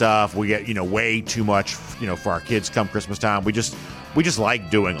that kind of stuff. We get, way too much, for our kids come Christmas time. We just like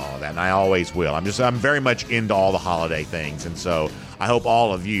doing all of that, and I always will. I'm very much into all the holiday things, and so I hope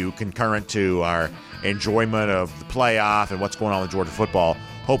all of you, concurrent to our enjoyment of the playoff and what's going on with Georgia football,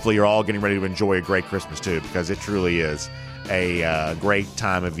 hopefully you're all getting ready to enjoy a great Christmas too, because it truly is a great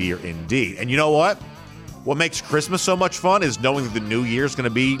time of year indeed. And you know what? What makes Christmas so much fun is knowing that the new year is going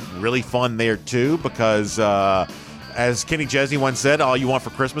to be really fun there too, because as Kenny Chesney once said, all you want for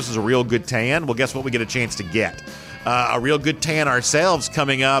Christmas is a real good tan. Well, guess what we get a chance to get? A real good tan ourselves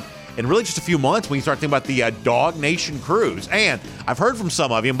coming up in really just a few months when you start thinking about the Dog Nation Cruise. And I've heard from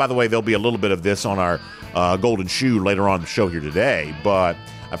some of you, and by the way, there'll be a little bit of this on our Golden Shoe later on in the show here today, but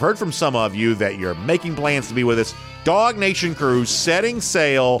I've heard from some of you that you're making plans to be with us. Dog Nation Cruise setting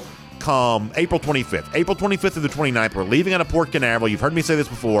sail come April 25th. April 25th through the 29th. We're leaving out of Port Canaveral. You've heard me say this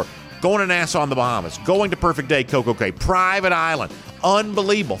before. Going to Nassau in the Bahamas. Going to Perfect Day, Coco Cay. Private Island.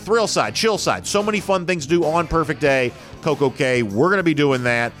 Unbelievable. Thrillside, Chillside. So many fun things to do on Perfect Day, Coco Cay. We're going to be doing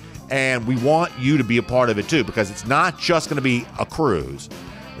that, and we want you to be a part of it too, because it's not just going to be a cruise.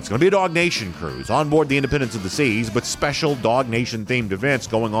 It's going to be a Dog Nation cruise on board the Independence of the Seas, but special Dog Nation themed events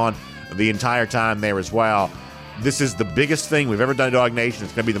going on the entire time there as well. This is the biggest thing we've ever done at Dog Nation.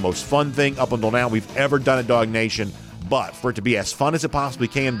 It's going to be the most fun thing up until now we've ever done at Dog Nation. But for it to be as fun as it possibly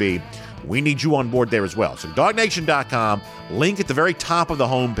can be, we need you on board there as well. So DogNation.com, link at the very top of the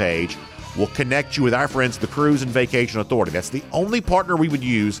homepage, will connect you with our friends, the Cruise and Vacation Authority. That's the only partner we would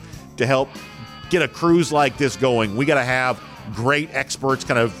use to help get a cruise like this going. We got to have great experts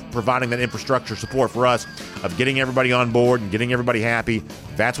kind of providing that infrastructure support for us of getting everybody on board and getting everybody happy.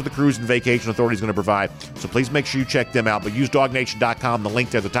 That's what the Cruise and Vacation Authority is going to provide. So please make sure you check them out. But use DogNation.com, the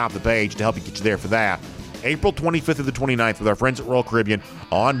link there at the top of the page, to help you get you there for that. April 25th to the 29th with our friends at Royal Caribbean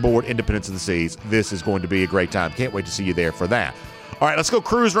on board Independence of the Seas. This is going to be a great time. Can't wait to see you there for that. All right, let's go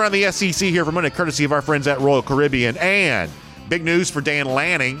cruise around the SEC here for a minute, courtesy of our friends at Royal Caribbean. And big news for Dan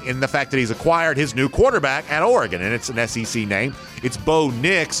Lanning in the fact that he's acquired his new quarterback at Oregon, and it's an SEC name. It's Bo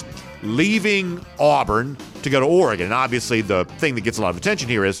Nix leaving Auburn to go to Oregon. And obviously the thing that gets a lot of attention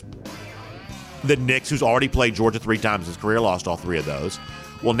here is that Nix, who's already played Georgia 3 times in his career, lost all 3 of those,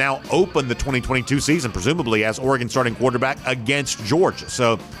 will now open the 2022 season, presumably as Oregon starting quarterback against Georgia.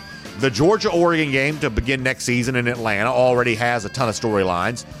 So the Georgia-Oregon game to begin next season in Atlanta already has a ton of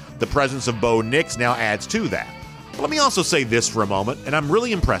storylines. The presence of Bo Nix now adds to that. But let me also say this for a moment, and I'm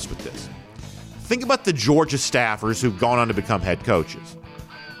really impressed with this. Think about the Georgia staffers who've gone on to become head coaches.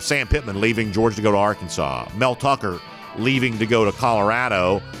 Sam Pittman leaving Georgia to go to Arkansas. Mel Tucker leaving to go to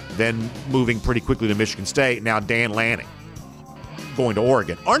Colorado, then moving pretty quickly to Michigan State. Now Dan Lanning going to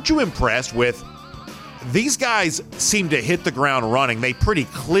Oregon. Aren't you impressed with these guys? Seem to hit the ground running. They pretty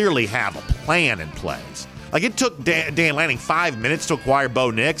clearly have a plan in place. Like, it took Dan Lanning 5 minutes to acquire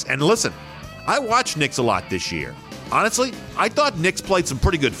Bo Nix. And listen, I watched Nix a lot this year. Honestly, I thought Nix played some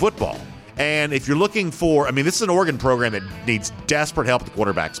pretty good football. And if you're looking for, this is an Oregon program that needs desperate help at the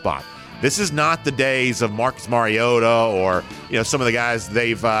quarterback spot. This is not the days of Marcus Mariota or, some of the guys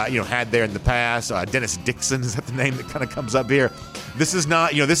they've, had there in the past. Dennis Dixon, is that the name that kind of comes up here? This is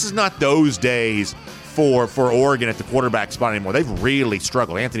not, those days for Oregon at the quarterback spot anymore. They've really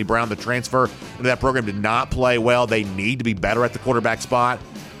struggled. Anthony Brown, the transfer into that program, did not play well. They need to be better at the quarterback spot.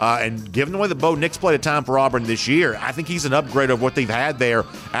 And given the way that Bo Nix played a time for Auburn this year, I think he's an upgrade of what they've had there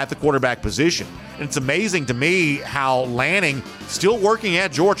at the quarterback position. And it's amazing to me how Lanning, still working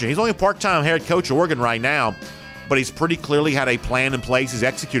at Georgia, he's only a part-time head coach at Oregon right now, but he's pretty clearly had a plan in place. He's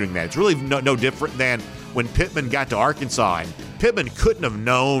executing that. It's really no different than when Pittman got to Arkansas and Pittman couldn't have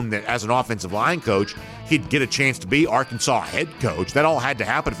known that as an offensive line coach, he'd get a chance to be Arkansas head coach. That all had to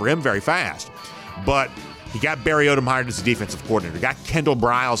happen for him very fast. But he got Barry Odom hired as a defensive coordinator, got Kendall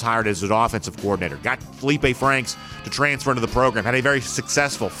Briles hired as an offensive coordinator, got Felipe Franks to transfer into the program, had a very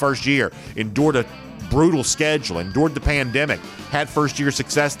successful first year, endured a brutal schedule, endured the pandemic, had first-year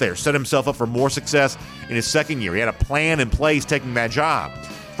success there, set himself up for more success in his second year. He had a plan in place taking that job.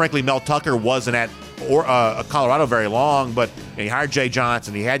 Frankly, Mel Tucker wasn't at Colorado very long, but he hired Jay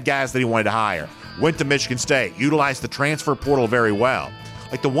Johnson. He had guys that he wanted to hire. Went to Michigan State, utilized the transfer portal very well.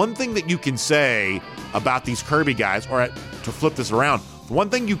 Like, the one thing that you can say about these Kirby guys, or to flip this around, the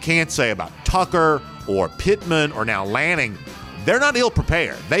one thing you can't say about Tucker or Pittman or now Lanning, they're not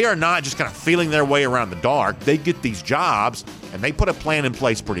ill-prepared. They are not just kind of feeling their way around the dark. They get these jobs, and they put a plan in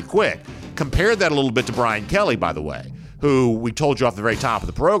place pretty quick. Compare that a little bit to Brian Kelly, by the way, who we told you off the very top of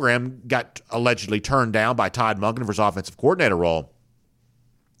the program got allegedly turned down by Todd Monken for his offensive coordinator role.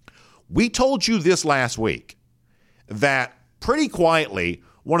 We told you this last week that pretty quietly,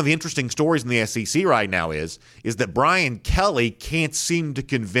 one of the interesting stories in the SEC right now is that Brian Kelly can't seem to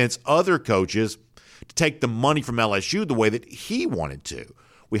convince other coaches to take the money from LSU the way that he wanted to.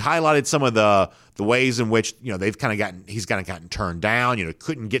 We highlighted some of the ways in which he's kind of gotten turned down.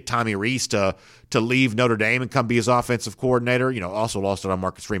 Couldn't get Tommy Rees to leave Notre Dame and come be his offensive coordinator. Also lost it on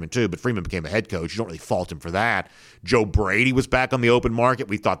Marcus Freeman too, but Freeman became a head coach. You don't really fault him for that. Joe Brady was back on the open market.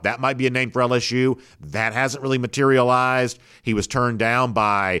 We thought that might be a name for LSU. That hasn't really materialized. He was turned down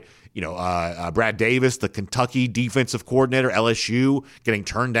by Brad Davis, the Kentucky defensive coordinator. LSU getting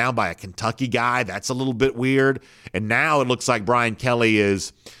turned down by a Kentucky guy. That's a little bit weird. And now it looks like Brian Kelly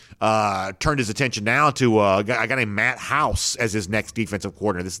is turned his attention now to a guy named Matt House as his next defensive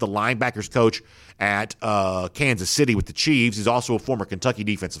coordinator. This is the linebackers coach at Kansas City with the Chiefs. He's also a former Kentucky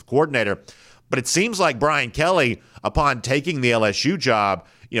defensive coordinator. But it seems like Brian Kelly, upon taking the LSU job,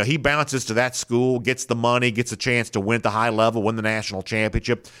 he bounces to that school, gets the money, gets a chance to win at the high level, win the national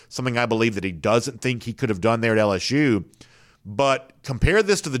championship, something I believe that he doesn't think he could have done there at LSU. But compare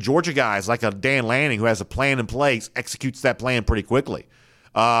this to the Georgia guys like a Dan Lanning who has a plan in place, executes that plan pretty quickly.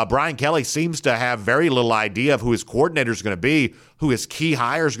 Brian Kelly seems to have very little idea of who his coordinator is going to be, who his key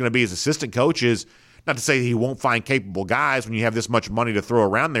hire is going to be as assistant coaches. Not to say he won't find capable guys when you have this much money to throw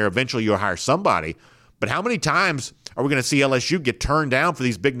around there. Eventually you'll hire somebody. But how many times are we going to see LSU get turned down for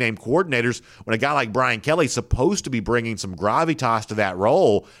these big-name coordinators when a guy like Brian Kelly is supposed to be bringing some gravitas to that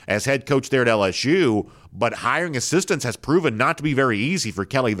role as head coach there at LSU, but hiring assistants has proven not to be very easy for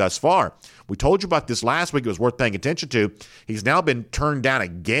Kelly thus far. We told you about this last week. It was worth paying attention to. He's now been turned down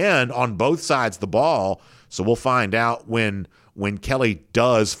again on both sides of the ball, so we'll find out when Kelly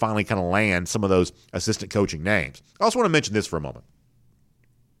does finally kind of land some of those assistant coaching names. I also want to mention this for a moment.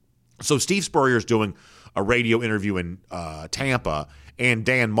 So Steve Spurrier is doing a radio interview in Tampa, and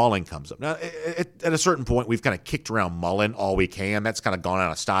Dan Mullen comes up. Now, at a certain point, we've kind of kicked around Mullen all we can. That's kind of gone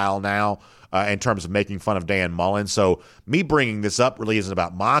out of style now in terms of making fun of Dan Mullen. So me bringing this up really isn't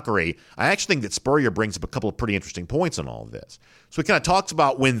about mockery. I actually think that Spurrier brings up a couple of pretty interesting points on all of this. So he kind of talks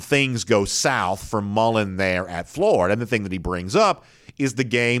about when things go south for Mullen there at Florida, and the thing that he brings up is the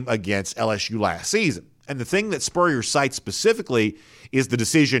game against LSU last season. And the thing that Spurrier cites specifically is the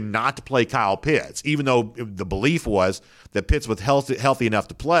decision not to play Kyle Pitts, even though the belief was that Pitts was healthy enough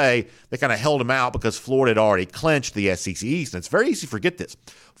to play. They kind of held him out because Florida had already clinched the SEC East. And it's very easy to forget this.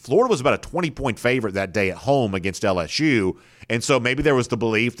 Florida was about a 20-point favorite that day at home against LSU, and so maybe there was the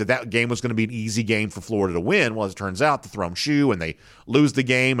belief that that game was going to be an easy game for Florida to win. Well, as it turns out, the thrown shoe, and they lose the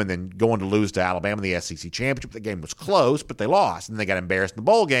game and then go on to lose to Alabama in the SEC Championship. The game was close, but they lost, and they got embarrassed in the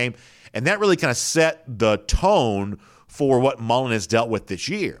bowl game, and that really kind of set the tone for what Mullen has dealt with this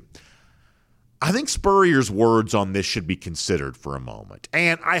year. I think Spurrier's words on this should be considered for a moment,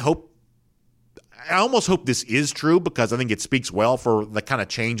 and I almost hope this is true because I think it speaks well for the kind of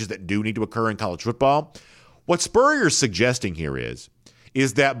changes that do need to occur in college football. What Spurrier's suggesting here is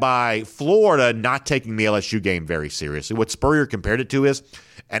that by Florida not taking the LSU game very seriously, what Spurrier compared it to is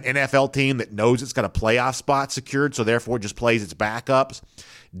an NFL team that knows it's got a playoff spot secured, so therefore just plays its backups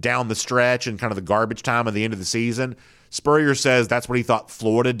down the stretch and kind of the garbage time at the end of the season. Spurrier says that's what he thought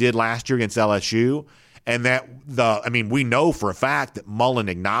Florida did last year against LSU. And that we know for a fact that Mullen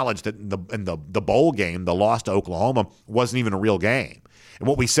acknowledged that in the bowl game, the loss to Oklahoma wasn't even a real game. And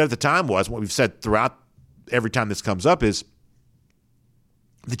what we said at the time was, what we've said throughout every time this comes up is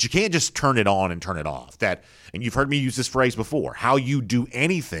that you can't just turn it on and turn it off. And you've heard me use this phrase before, how you do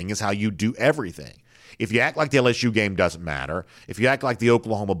anything is how you do everything. If you act like the LSU game doesn't matter, if you act like the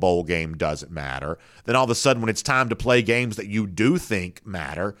Oklahoma Bowl game doesn't matter, then all of a sudden when it's time to play games that you do think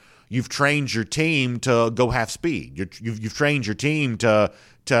matter, You've trained your team to go half speed. You've trained your team to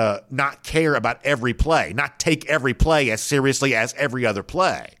not care about every play, not take every play as seriously as every other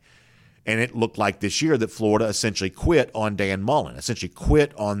play. And it looked like this year that Florida essentially quit on Dan Mullen, essentially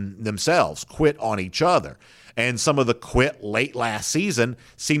quit on themselves, quit on each other. And some of the quit late last season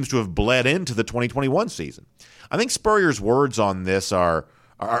seems to have bled into the 2021 season. I think Spurrier's words on this are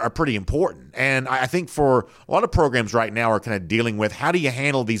pretty important. And I think for a lot of programs right now are kind of dealing with, how do you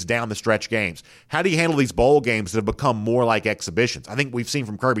handle these down the stretch games? How do you handle these bowl games that have become more like exhibitions? I think we've seen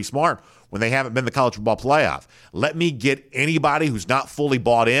from Kirby Smart when they haven't been in the college football playoff. Let me get anybody who's not fully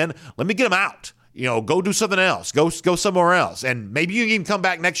bought in, let me get them out. Go do something else. Go somewhere else. And maybe you can even come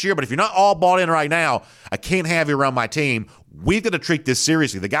back next year, but if you're not all bought in right now, I can't have you around my team. We've got to treat this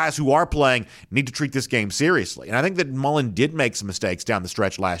seriously. The guys who are playing need to treat this game seriously. And I think that Mullen did make some mistakes down the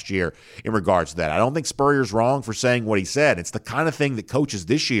stretch last year in regards to that. I don't think Spurrier's wrong for saying what he said. It's the kind of thing that coaches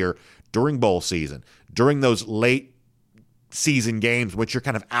this year during bowl season, during those late season games, which you're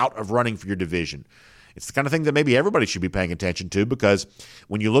kind of out of running for your division, it's the kind of thing that maybe everybody should be paying attention to, because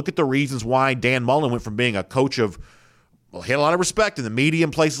when you look at the reasons why Dan Mullen went from being a coach of, well, he had a lot of respect in the media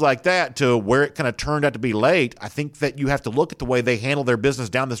and places like that, to where it kind of turned out to be late, I think that you have to look at the way they handled their business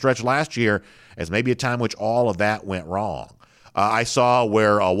down the stretch last year as maybe a time which all of that went wrong. I saw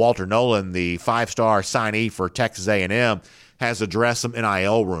where Walter Nolan, the 5-star signee for Texas A&M, has addressed some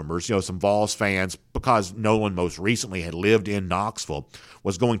NIL rumors. Some Vols fans, because Nolan most recently had lived in Knoxville,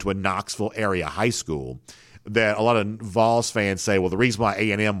 was going to a Knoxville area high school, that a lot of Vols fans say, well, the reason why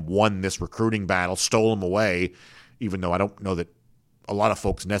A&M won this recruiting battle, stole him away, even though I don't know that a lot of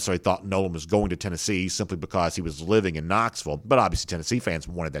folks necessarily thought Nolan was going to Tennessee simply because he was living in Knoxville, but obviously Tennessee fans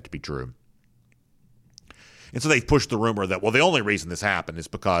wanted that to be true. And so they pushed the rumor that, well, the only reason this happened is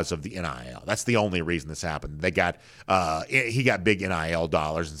because of the NIL. That's the only reason this happened. He got big NIL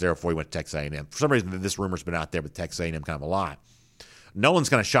dollars, and therefore he went to Texas A&M. For some reason, this rumor's been out there with Texas A&M kind of a lot. Nolan's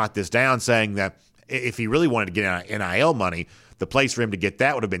kind of shot this down, saying that if he really wanted to get NIL money, the place for him to get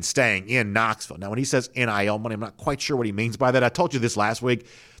that would have been staying in Knoxville. Now, when he says NIL money, I'm not quite sure what he means by that. I told you this last week,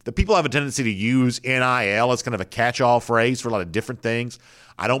 that people have a tendency to use NIL as kind of a catch-all phrase for a lot of different things.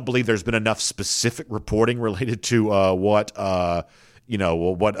 I don't believe there's been enough specific reporting related to what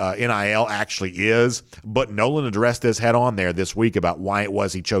NIL actually is. But Nolan addressed this head on there this week about why it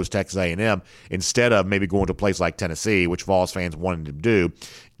was he chose Texas A&M instead of maybe going to a place like Tennessee, which Vols fans wanted him to do,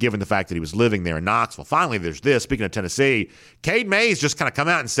 given the fact that he was living there in Knoxville. Finally, there's this. Speaking of Tennessee, Cade Mays just kind of come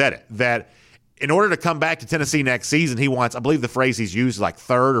out and said it, that in order to come back to Tennessee next season, he wants, I believe the phrase he's used is like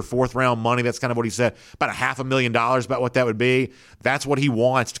third or fourth round money. That's kind of what he said, about $500,000, about what that would be. That's what he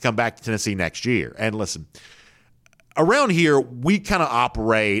wants to come back to Tennessee next year. And listen, around here, we kind of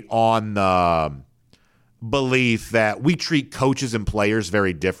operate on the belief that we treat coaches and players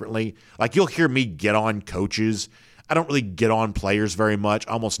very differently. Like, you'll hear me get on coaches. I don't really get on players very much.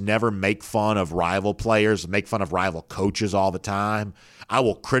 I almost never make fun of rival players, make fun of rival coaches all the time. I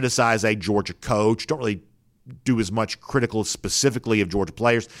will criticize a Georgia coach. Don't really do as much critical specifically of Georgia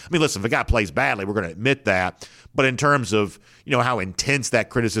players. I mean, listen, if a guy plays badly, we're going to admit that. But in terms of, how intense that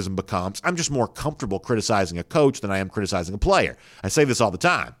criticism becomes, I'm just more comfortable criticizing a coach than I am criticizing a player. I say this all the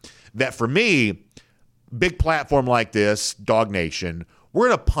time, that for me, big platform like this, Dog Nation, we're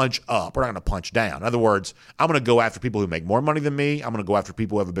going to punch up. We're not going to punch down. In other words, I'm going to go after people who make more money than me. I'm going to go after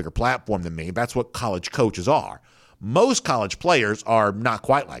people who have a bigger platform than me. That's what college coaches are. Most college players are not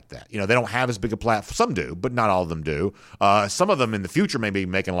quite like that. They don't have as big a platform. Some do, but not all of them do. Some of them in the future may be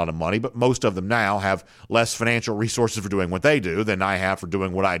making a lot of money, but most of them now have less financial resources for doing what they do than I have for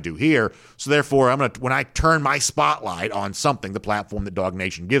doing what I do here. So therefore, when I turn my spotlight on something, the platform that Dog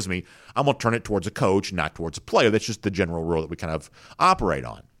Nation gives me, I'm going to turn it towards a coach, not towards a player. That's just the general rule that we kind of operate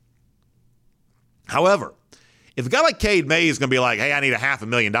on. However, if a guy like Cade Mays is going to be like, hey, I need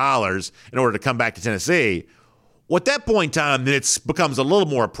 $500,000 in order to come back to Tennessee, well, at that point in time, then it becomes a little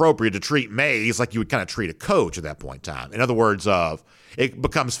more appropriate to treat Mays like you would kind of treat a coach at that point in time. In other words, it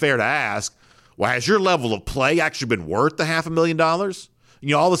becomes fair to ask, well, has your level of play actually been worth the $500,000?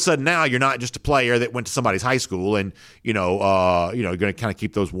 All of a sudden now you're not just a player that went to somebody's high school and, you're going to kind of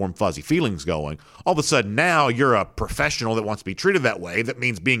keep those warm, fuzzy feelings going. All of a sudden now you're a professional that wants to be treated that way. That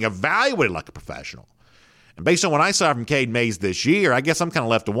means being evaluated like a professional. And based on what I saw from Cade Mays this year, I guess I'm kind of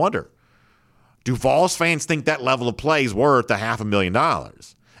left to wonder, do Vols fans think that level of play is worth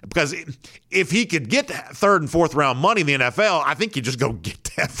 $500,000? Because if he could get third and fourth round money in the NFL, I think you just go get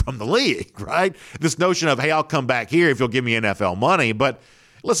that from the league, right? This notion of, hey, I'll come back here if you'll give me NFL money. But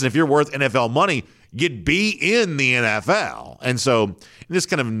listen, if you're worth NFL money, you'd be in the NFL. And so in this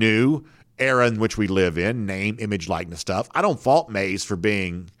kind of new era in which we live in, name, image, likeness stuff, I don't fault Mays for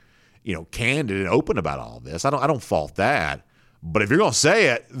being candid and open about all of this. I don't fault that. But if you're going to say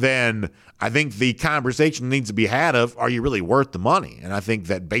it, then I think the conversation needs to be had of, are you really worth the money? And I think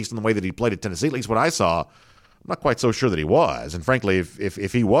that based on the way that he played at Tennessee, at least what I saw, I'm not quite so sure that he was. And frankly,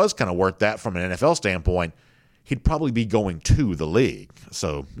 if he was kind of worth that from an NFL standpoint, he'd probably be going to the league.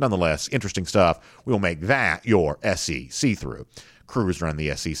 So nonetheless, interesting stuff. We'll make that your SEC see-through. Cruise around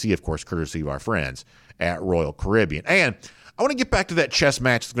the SEC, of course, courtesy of our friends at Royal Caribbean. And I want to get back to that chess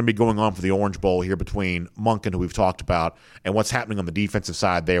match that's going to be going on for the Orange Bowl here between Monken, who we've talked about, and what's happening on the defensive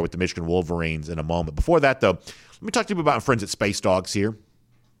side there with the Michigan Wolverines in a moment. Before that, though, let me talk to you about my friends at Space Dogs here.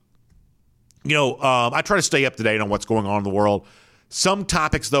 I try to stay up to date on what's going on in the world. Some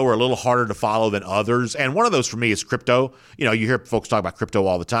topics, though, are a little harder to follow than others, and one of those for me is crypto. You hear folks talk about crypto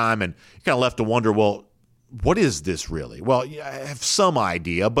all the time, and you're kind of left to wonder, well, what is this really? Well, I have some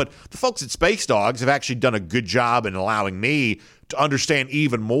idea, but the folks at Space Dogs have actually done a good job in allowing me to understand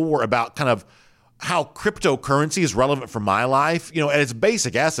even more about kind of how cryptocurrency is relevant for my life. At its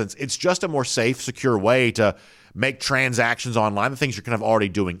basic essence, it's just a more safe, secure way to make transactions online. The things you're kind of already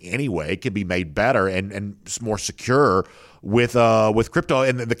doing anyway can be made better and more secure with crypto,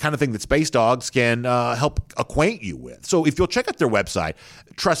 and the kind of thing that Space Dogs can help acquaint you with. So if you'll check out their website,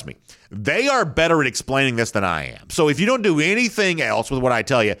 trust me, they are better at explaining this than I am. So if you don't do anything else with what I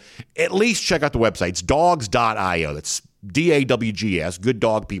tell you, at least check out the website. It's dogs.io. That's DAWGS, good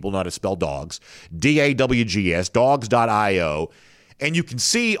dog people know how to spell dogs, DAWGS, dogs.io. And you can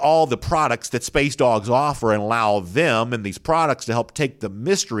see all the products that Space Dogs offer and allow them and these products to help take the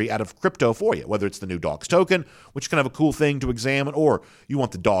mystery out of crypto for you, whether it's the new Dogs token, which is kind of a cool thing to examine, or you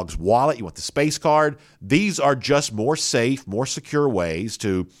want the Dogs wallet, you want the Space card. These are just more safe, more secure ways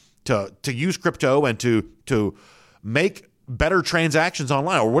to use crypto and to make better transactions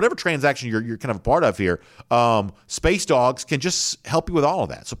online, or whatever transaction you're kind of a part of here. Space Dogs can just help you with all of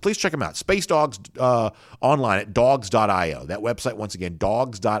that. So please check them out. Space Dogs online at dogs.io. That website, once again,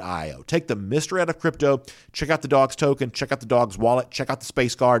 dogs.io. Take the mystery out of crypto. Check out the Dogs token. Check out the Dogs wallet. Check out the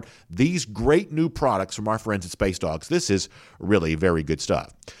Space card. These great new products from our friends at Space Dogs. This is really very good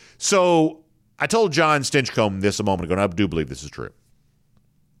stuff. So I told John Stinchcomb this a moment ago, and I do believe this is true,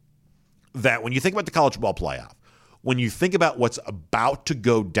 that when you think about the college football playoff, when you think about what's about to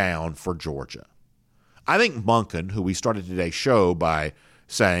go down for Georgia, I think Monken, who we started today's show by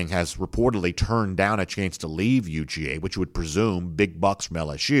saying has reportedly turned down a chance to leave UGA, which would presume big bucks from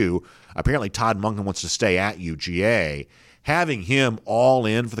LSU. Apparently Todd Monken wants to stay at UGA. Having him all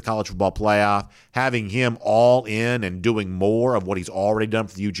in for the college football playoff, having him all in and doing more of what he's already done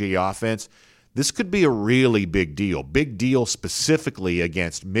for the UGA offense, this could be a really big deal. Big deal specifically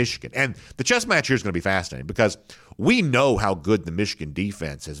against Michigan. And the chess match here is going to be fascinating because we know how good the Michigan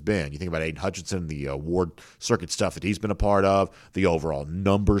defense has been. You think about Aiden Hutchinson, the award circuit stuff that he's been a part of, the overall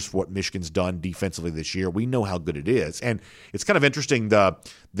numbers for what Michigan's done defensively this year. We know how good it is. And it's kind of interesting. The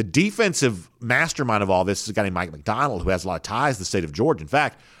defensive mastermind of all this is a guy named Mike McDonald, who has a lot of ties to the state of Georgia. In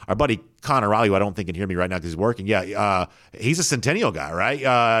fact, our buddy Connor Riley, who I don't think can hear me right now because he's working. Yeah, he's a Centennial guy,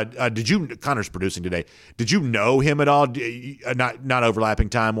 right? Connor's producing today. Did you know him at all? Not overlapping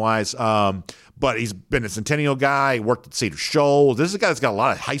time-wise, but he's been a Centennial guy, worked at Cedar Shoals. This is a guy that's got a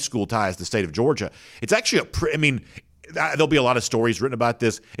lot of high school ties to the state of Georgia. It's actually there'll be a lot of stories written about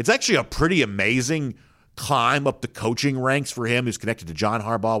this. It's actually a pretty amazing climb up the coaching ranks for him. Who's connected to John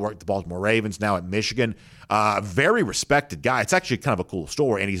Harbaugh, worked at the Baltimore Ravens, now at Michigan. Very respected guy. It's actually kind of a cool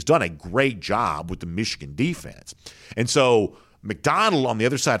story, and he's done a great job with the Michigan defense. And so McDonald on the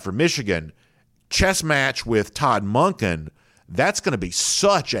other side for Michigan, chess match with Todd Monken, that's going to be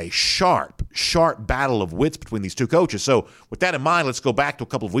such a sharp battle of wits between these two coaches. So with that in mind, let's go back to a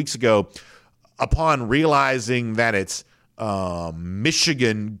couple of weeks ago. Upon realizing that it's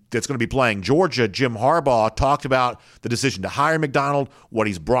Michigan that's going to be playing Georgia, Jim Harbaugh talked about the decision to hire McDonald, what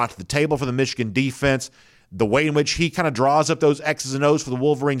he's brought to the table for the Michigan defense, the way in which he kind of draws up those X's and O's for the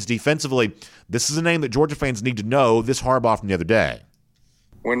Wolverines defensively. This is a name that Georgia fans need to know, this Harbaugh from the other day.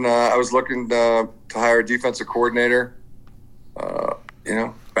 When I was looking to hire a defensive coordinator,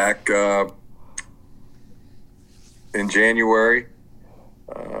 back in January,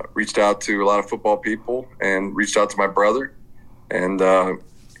 reached out to a lot of football people and reached out to my brother, and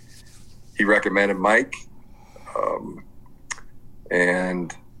he recommended Mike.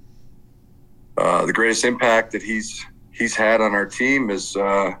 And the greatest impact that he's had on our team is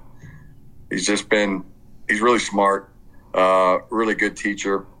he's really smart, really good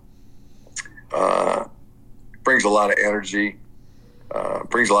teacher, brings a lot of energy,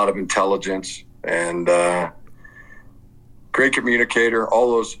 brings a lot of intelligence, and great communicator,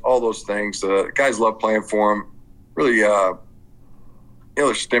 all those things. Guys love playing for him. Really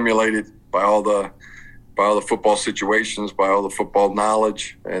they're stimulated by all the football situations, by all the football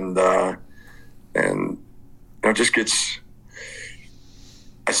knowledge, and just gets.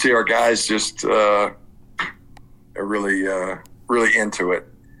 I see our guys just are really into it,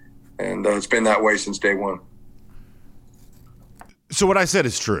 and it's been that way since day one. So what I said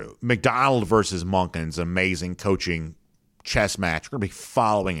is true. McDonald versus Monken's amazing coaching chess match. We're going to be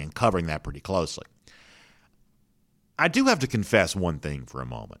following and covering that pretty closely. I do have to confess one thing for a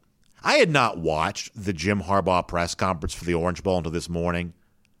moment. I had not watched the Jim Harbaugh press conference for the Orange Bowl until this morning.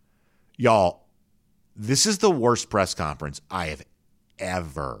 Y'all, this is the worst press conference I have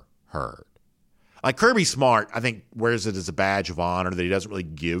ever heard. Like, Kirby Smart, I think, wears it as a badge of honor that he doesn't really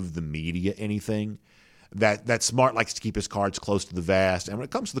give the media anything. That Smart likes to keep his cards close to the vest. And when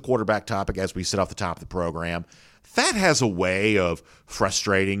it comes to the quarterback topic, as we said off the top of the program, that has a way of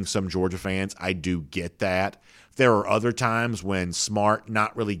frustrating some Georgia fans. I do get that. There are other times when Smart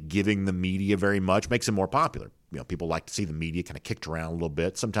not really giving the media very much makes him more popular. People like to see the media kind of kicked around a little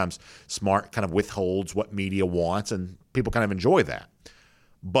bit. Sometimes Smart kind of withholds what media wants, and people kind of enjoy that.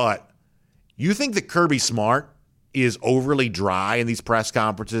 But you think that Kirby Smart is overly dry in these press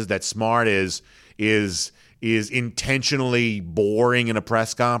conferences, that Smart is intentionally boring in a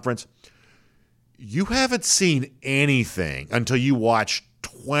press conference? You haven't seen anything until you watch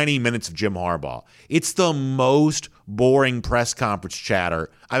 20 minutes of Jim Harbaugh. It's the most boring press conference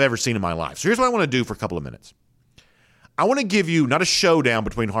chatter I've ever seen in my life. So here's what I want to do for a couple of minutes. I want to give you not a showdown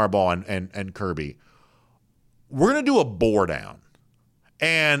between Harbaugh and Kirby. We're going to do a bore down.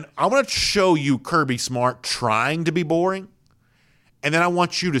 And I want to show you Kirby Smart trying to be boring. And then I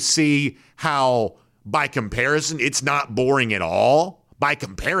want you to see how, by comparison, it's not boring at all. By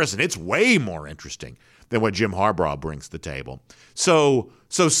comparison, it's way more interesting than what Jim Harbaugh brings to the table. So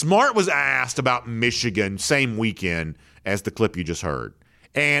Smart was asked about Michigan same weekend as the clip you just heard.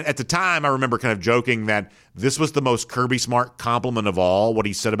 And at the time, I remember kind of joking that this was the most Kirby Smart compliment of all, what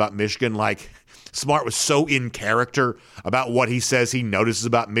he said about Michigan. Like, Smart was so in character about what he says he notices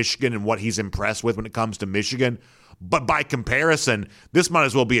about Michigan and what he's impressed with when it comes to Michigan. But by comparison, this might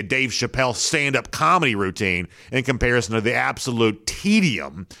as well be a Dave Chappelle stand-up comedy routine in comparison to the absolute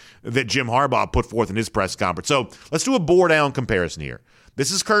tedium that Jim Harbaugh put forth in his press conference. So let's do a bore-down comparison here.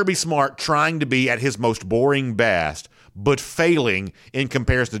 This is Kirby Smart trying to be at his most boring best, but failing in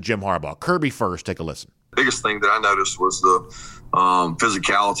comparison to Jim Harbaugh. Kirby first, take a listen. The biggest thing that I noticed was the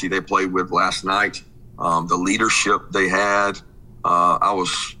physicality they played with last night, the leadership they had. I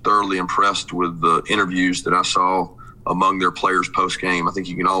was thoroughly impressed with the interviews that I saw among their players post-game. I think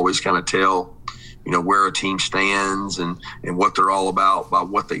you can always kind of tell, where a team stands and what they're all about by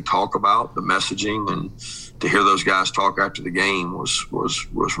what they talk about, the messaging, and to hear those guys talk after the game was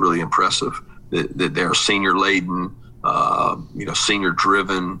really impressive. That they're a senior-laden,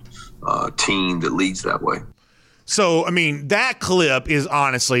 senior-driven team that leads that way. So, that clip is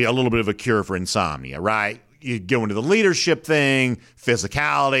honestly a little bit of a cure for insomnia, right? You go into the leadership thing,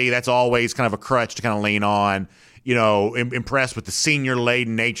 physicality, that's always kind of a crutch to kind of lean on. Impressed with the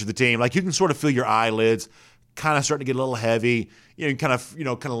senior-laden nature of the team. Like, you can sort of feel your eyelids kind of starting to get a little heavy. You kind of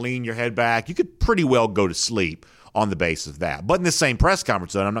lean your head back. You could pretty well go to sleep on the basis of that. But in the same press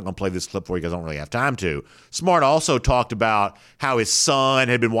conference, though, and I'm not going to play this clip for you because I don't really have time to, Smart also talked about how his son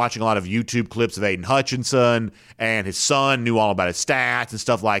had been watching a lot of YouTube clips of Aiden Hutchinson, and his son knew all about his stats and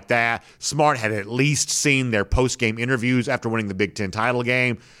stuff like that. Smart had at least seen their post-game interviews after winning the Big Ten title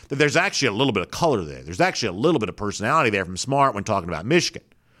game. That there's actually a little bit of color there. There's actually a little bit of personality there from Smart when talking about Michigan.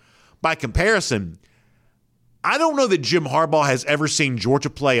 By comparison, I don't know that Jim Harbaugh has ever seen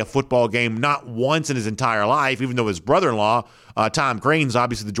Georgia play a football game, not once in his entire life, even though his brother-in-law, Tom Crean's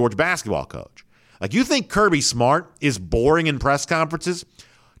obviously the Georgia basketball coach. Like, you think Kirby Smart is boring in press conferences?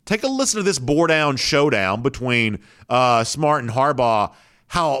 Take a listen to this bore-down showdown between Smart and Harbaugh,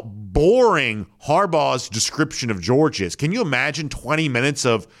 how boring Harbaugh's description of Georgia is. Can you imagine 20 minutes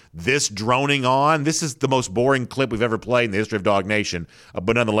of this droning on? This is the most boring clip we've ever played in the history of Dog Nation,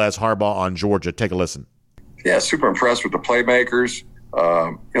 but nonetheless, Harbaugh on Georgia. Take a listen. Yeah, super impressed with the playmakers.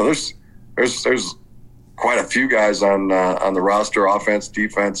 There's quite a few guys on the roster, offense,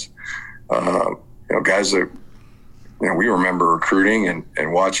 defense. Guys that we remember recruiting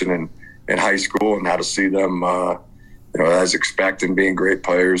and watching in high school, and how to see them as expected, being great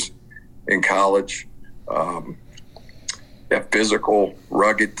players in college. That physical,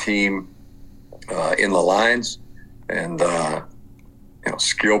 rugged team in the lines, and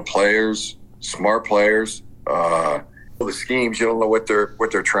skilled players, smart players. The schemes, you don't know what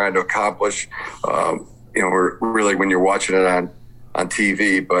they're trying to accomplish. We're really, when you're watching it on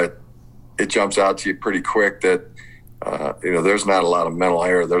TV, but it jumps out to you pretty quick that there's not a lot of mental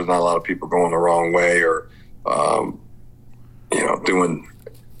error. There's not a lot of people going the wrong way or,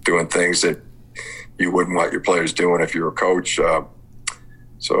 doing things that you wouldn't want your players doing if you were a coach.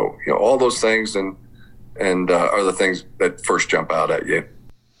 So all those things and are the things that first jump out at you.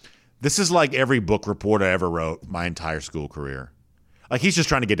 This is like every book report I ever wrote my entire school career. Like, he's just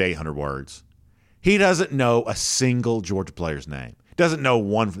trying to get to 800 words. He doesn't know a single Georgia player's name. Doesn't know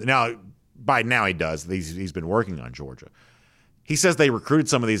one. Now, by now he does. He's been working on Georgia. He says they recruited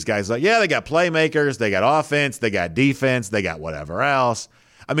some of these guys. Like, yeah, they got playmakers, they got offense, they got defense, they got whatever else.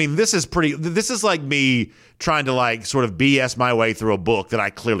 I mean, this is like me trying to like sort of BS my way through a book that I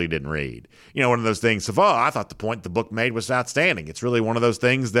clearly didn't read. One of those things of, I thought the point the book made was outstanding. It's really one of those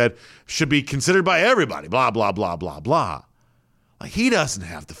things that should be considered by everybody, blah, blah, blah, blah, blah. Like, he doesn't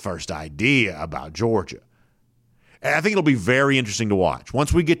have the first idea about Georgia. And I think it'll be very interesting to watch.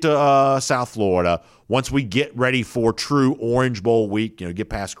 Once we get to South Florida, once we get ready for true Orange Bowl week, get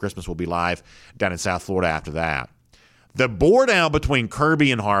past Christmas, we'll be live down in South Florida after that. The bore down between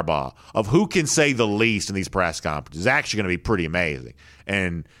Kirby and Harbaugh of who can say the least in these press conferences is actually going to be pretty amazing.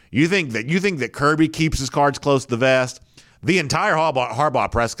 And you think that Kirby keeps his cards close to the vest? The entire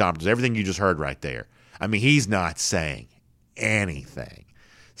Harbaugh press conference, everything you just heard right there. I mean, he's not saying anything.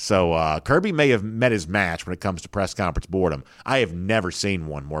 So Kirby may have met his match when it comes to press conference boredom. I have never seen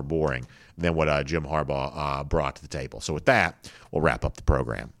one more boring than what Jim Harbaugh brought to the table. So with that, we'll wrap up the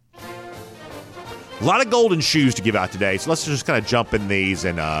program. A lot of golden shoes to give out today, so let's just kind of jump in these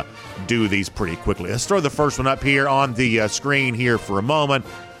and do these pretty quickly. Let's throw the first one up here on the screen here for a moment.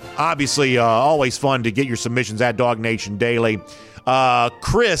 Obviously, always fun to get your submissions at Dog Nation Daily.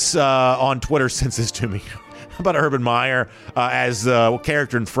 Chris on Twitter sends this to me. How about Urban Meyer as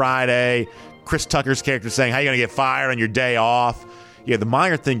character in Friday? Chris Tucker's character saying, how are you going to get fired on your day off? Yeah, the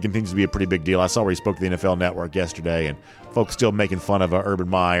Meyer thing continues to be a pretty big deal. I saw where he spoke to the NFL Network yesterday, and folks still making fun of Urban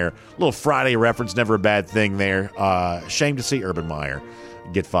Meyer. A little Friday reference, never a bad thing there. Shame to see Urban Meyer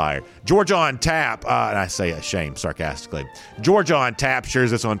get fired. Georgia on Tap, and I say shame sarcastically. Georgia on Tap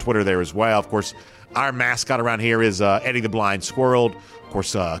shares this on Twitter there as well. Of course, our mascot around here is Eddie the Blind Squirrel. Of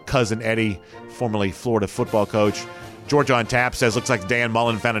course, cousin Eddie, formerly Florida football coach. Georgia on Tap says, looks like Dan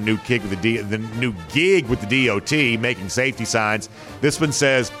Mullen found a new gig with the DOT, making safety signs. This one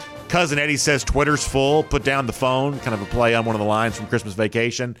says, Cousin Eddie says Twitter's full, put down the phone, kind of a play on one of the lines from Christmas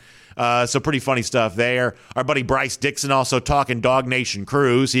Vacation. So pretty funny stuff there. Our buddy Bryce Dixon also talking Dog Nation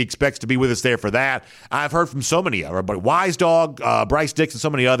Cruise. He expects to be with us there for that. I've heard from so many of our buddy Wise Dog, Bryce Dixon, so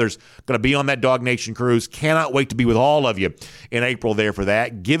many others going to be on that Dog Nation Cruise. Cannot wait to be with all of you in April there for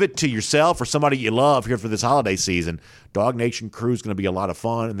that. Give it to yourself or somebody you love here for this holiday season. Dog Nation Cruise is going to be a lot of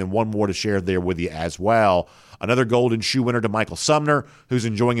fun. And then one more to share there with you as well. Another golden shoe winner to Michael Sumner, who's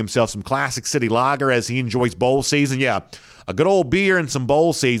enjoying himself some Classic City Lager as he enjoys bowl season. Yeah, a good old beer and some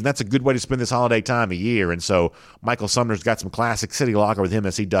bowl season. That's a good way to spend this holiday time of year. And so Michael Sumner's got some Classic City Lager with him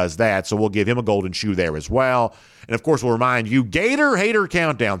as he does that. So we'll give him a golden shoe there as well. And, of course, we'll remind you, Gator Hater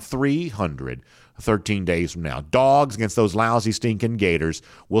Countdown, 313 days from now. Dogs against those lousy, stinking Gators.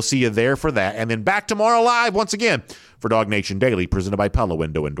 We'll see you there for that. And then back tomorrow live once again for Dog Nation Daily, presented by Pella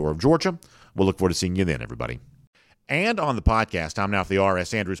Window and Door of Georgia. We'll look forward to seeing you then, everybody. And on the podcast, time now for the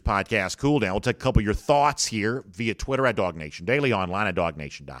R.S. Andrews Podcast Cool Down. We'll take a couple of your thoughts here via Twitter at Dog Nation Daily, online at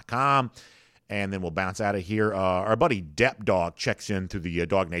dognation.com. And then we'll bounce out of here. Our buddy Depp Dog checks in through the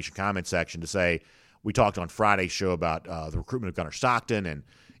Dog Nation comment section to say, we talked on Friday's show about the recruitment of Gunnar Stockton and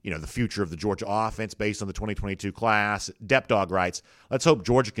the future of the Georgia offense based on the 2022 class. Depp Dog writes, let's hope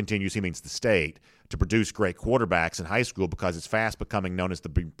Georgia continues, he means the state, to produce great quarterbacks in high school because it's fast becoming known as the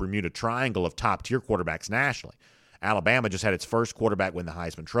Bermuda Triangle of top-tier quarterbacks nationally. Alabama just had its first quarterback win the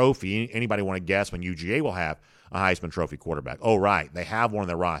Heisman Trophy. Anybody want to guess when UGA will have a Heisman Trophy quarterback? Oh, right. They have one on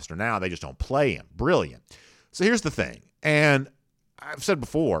their roster now. They just don't play him. Brilliant. So here's the thing. And I've said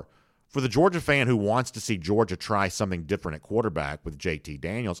before, for the Georgia fan who wants to see Georgia try something different at quarterback with JT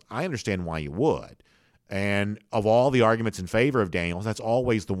Daniels, I understand why you would. And of all the arguments in favor of Daniels, that's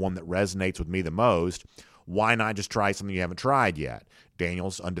always the one that resonates with me the most. Why not just try something you haven't tried yet?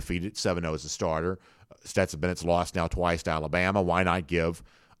 Daniels undefeated, 7-0 as a starter. Stetson Bennett's lost now twice to Alabama. Why not give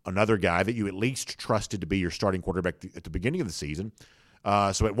another guy that you at least trusted to be your starting quarterback at the beginning of the season?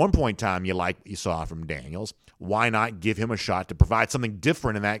 So at one point in time, you liked what you saw from Daniels. Why not give him a shot to provide something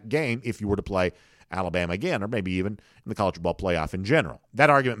different in that game if you were to play Alabama again, or maybe even in the college football playoff in general?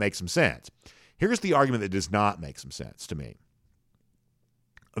 That argument makes some sense. Here's the argument that does not make some sense to me.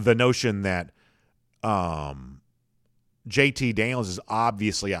 The notion that JT Daniels is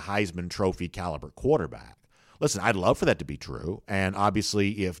obviously a Heisman Trophy caliber quarterback. listen, I'd love for that to be true. And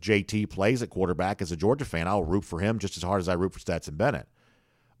obviously, if JT plays at quarterback as a Georgia fan, I'll root for him just as hard as I root for Stetson Bennett.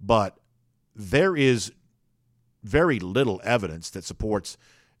 But there is very little evidence that supports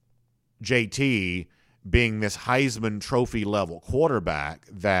JT being this Heisman Trophy level quarterback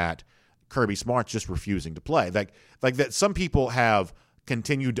that Kirby Smart's just refusing to play. Like that some people have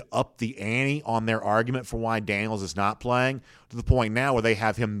continued to up the ante on their argument for why Daniels is not playing to the point now where they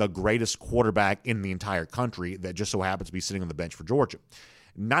have him the greatest quarterback in the entire country that just so happens to be sitting on the bench for Georgia.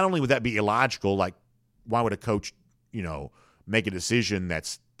 Not only would that be illogical, like why would a coach, make a decision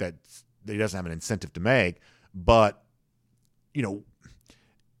that he doesn't have an incentive to make, but,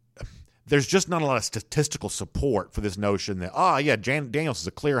 there's just not a lot of statistical support for this notion that, Daniels is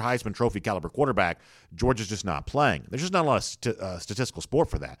a clear Heisman Trophy caliber quarterback. Georgia's just not playing. There's just not a lot of statistical support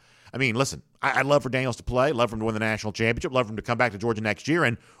for that. I mean, listen, I'd love for Daniels to play, love for him to win the national championship, love for him to come back to Georgia next year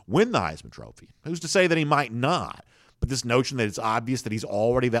and win the Heisman Trophy. Who's to say that he might not? But this notion that it's obvious that he's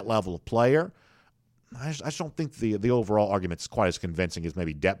already that level of player, I just don't think the overall argument's quite as convincing as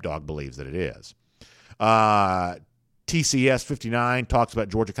maybe Dep Dog believes that it is. TCS 59 talks about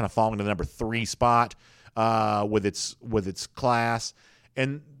Georgia kind of falling to the number 3 spot with its class,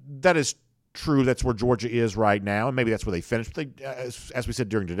 and that is true. That's where Georgia is right now, and maybe that's where they finished. But as we said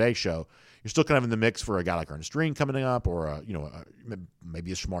during today's show, you're still kind of in the mix for a guy like Ernest Green coming up, or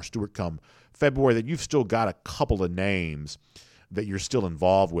maybe a Shamar Stewart come February. That you've still got a couple of names that you're still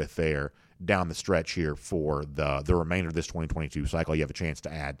involved with there down the stretch here for the remainder of this 2022 cycle. You have a chance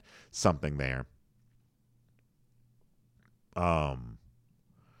to add something there.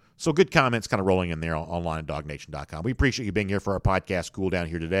 So good comments kind of rolling in there online at DogNation.com. We appreciate you being here for our podcast Cool Down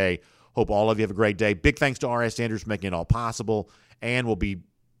here today. Hope all of you have a great day. Big thanks to R.S. Andrews for making it all possible. And we'll be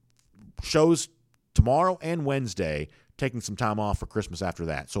shows tomorrow and Wednesday, taking some time off for Christmas after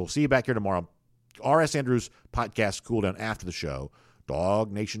that. So we'll see you back here tomorrow. R.S. Andrews podcast Cool Down after the show.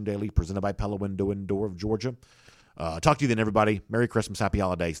 Dog Nation Daily, presented by Pella Window and Door of Georgia. Talk to you then, everybody. Merry Christmas, Happy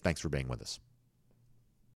Holidays. Thanks for being with us.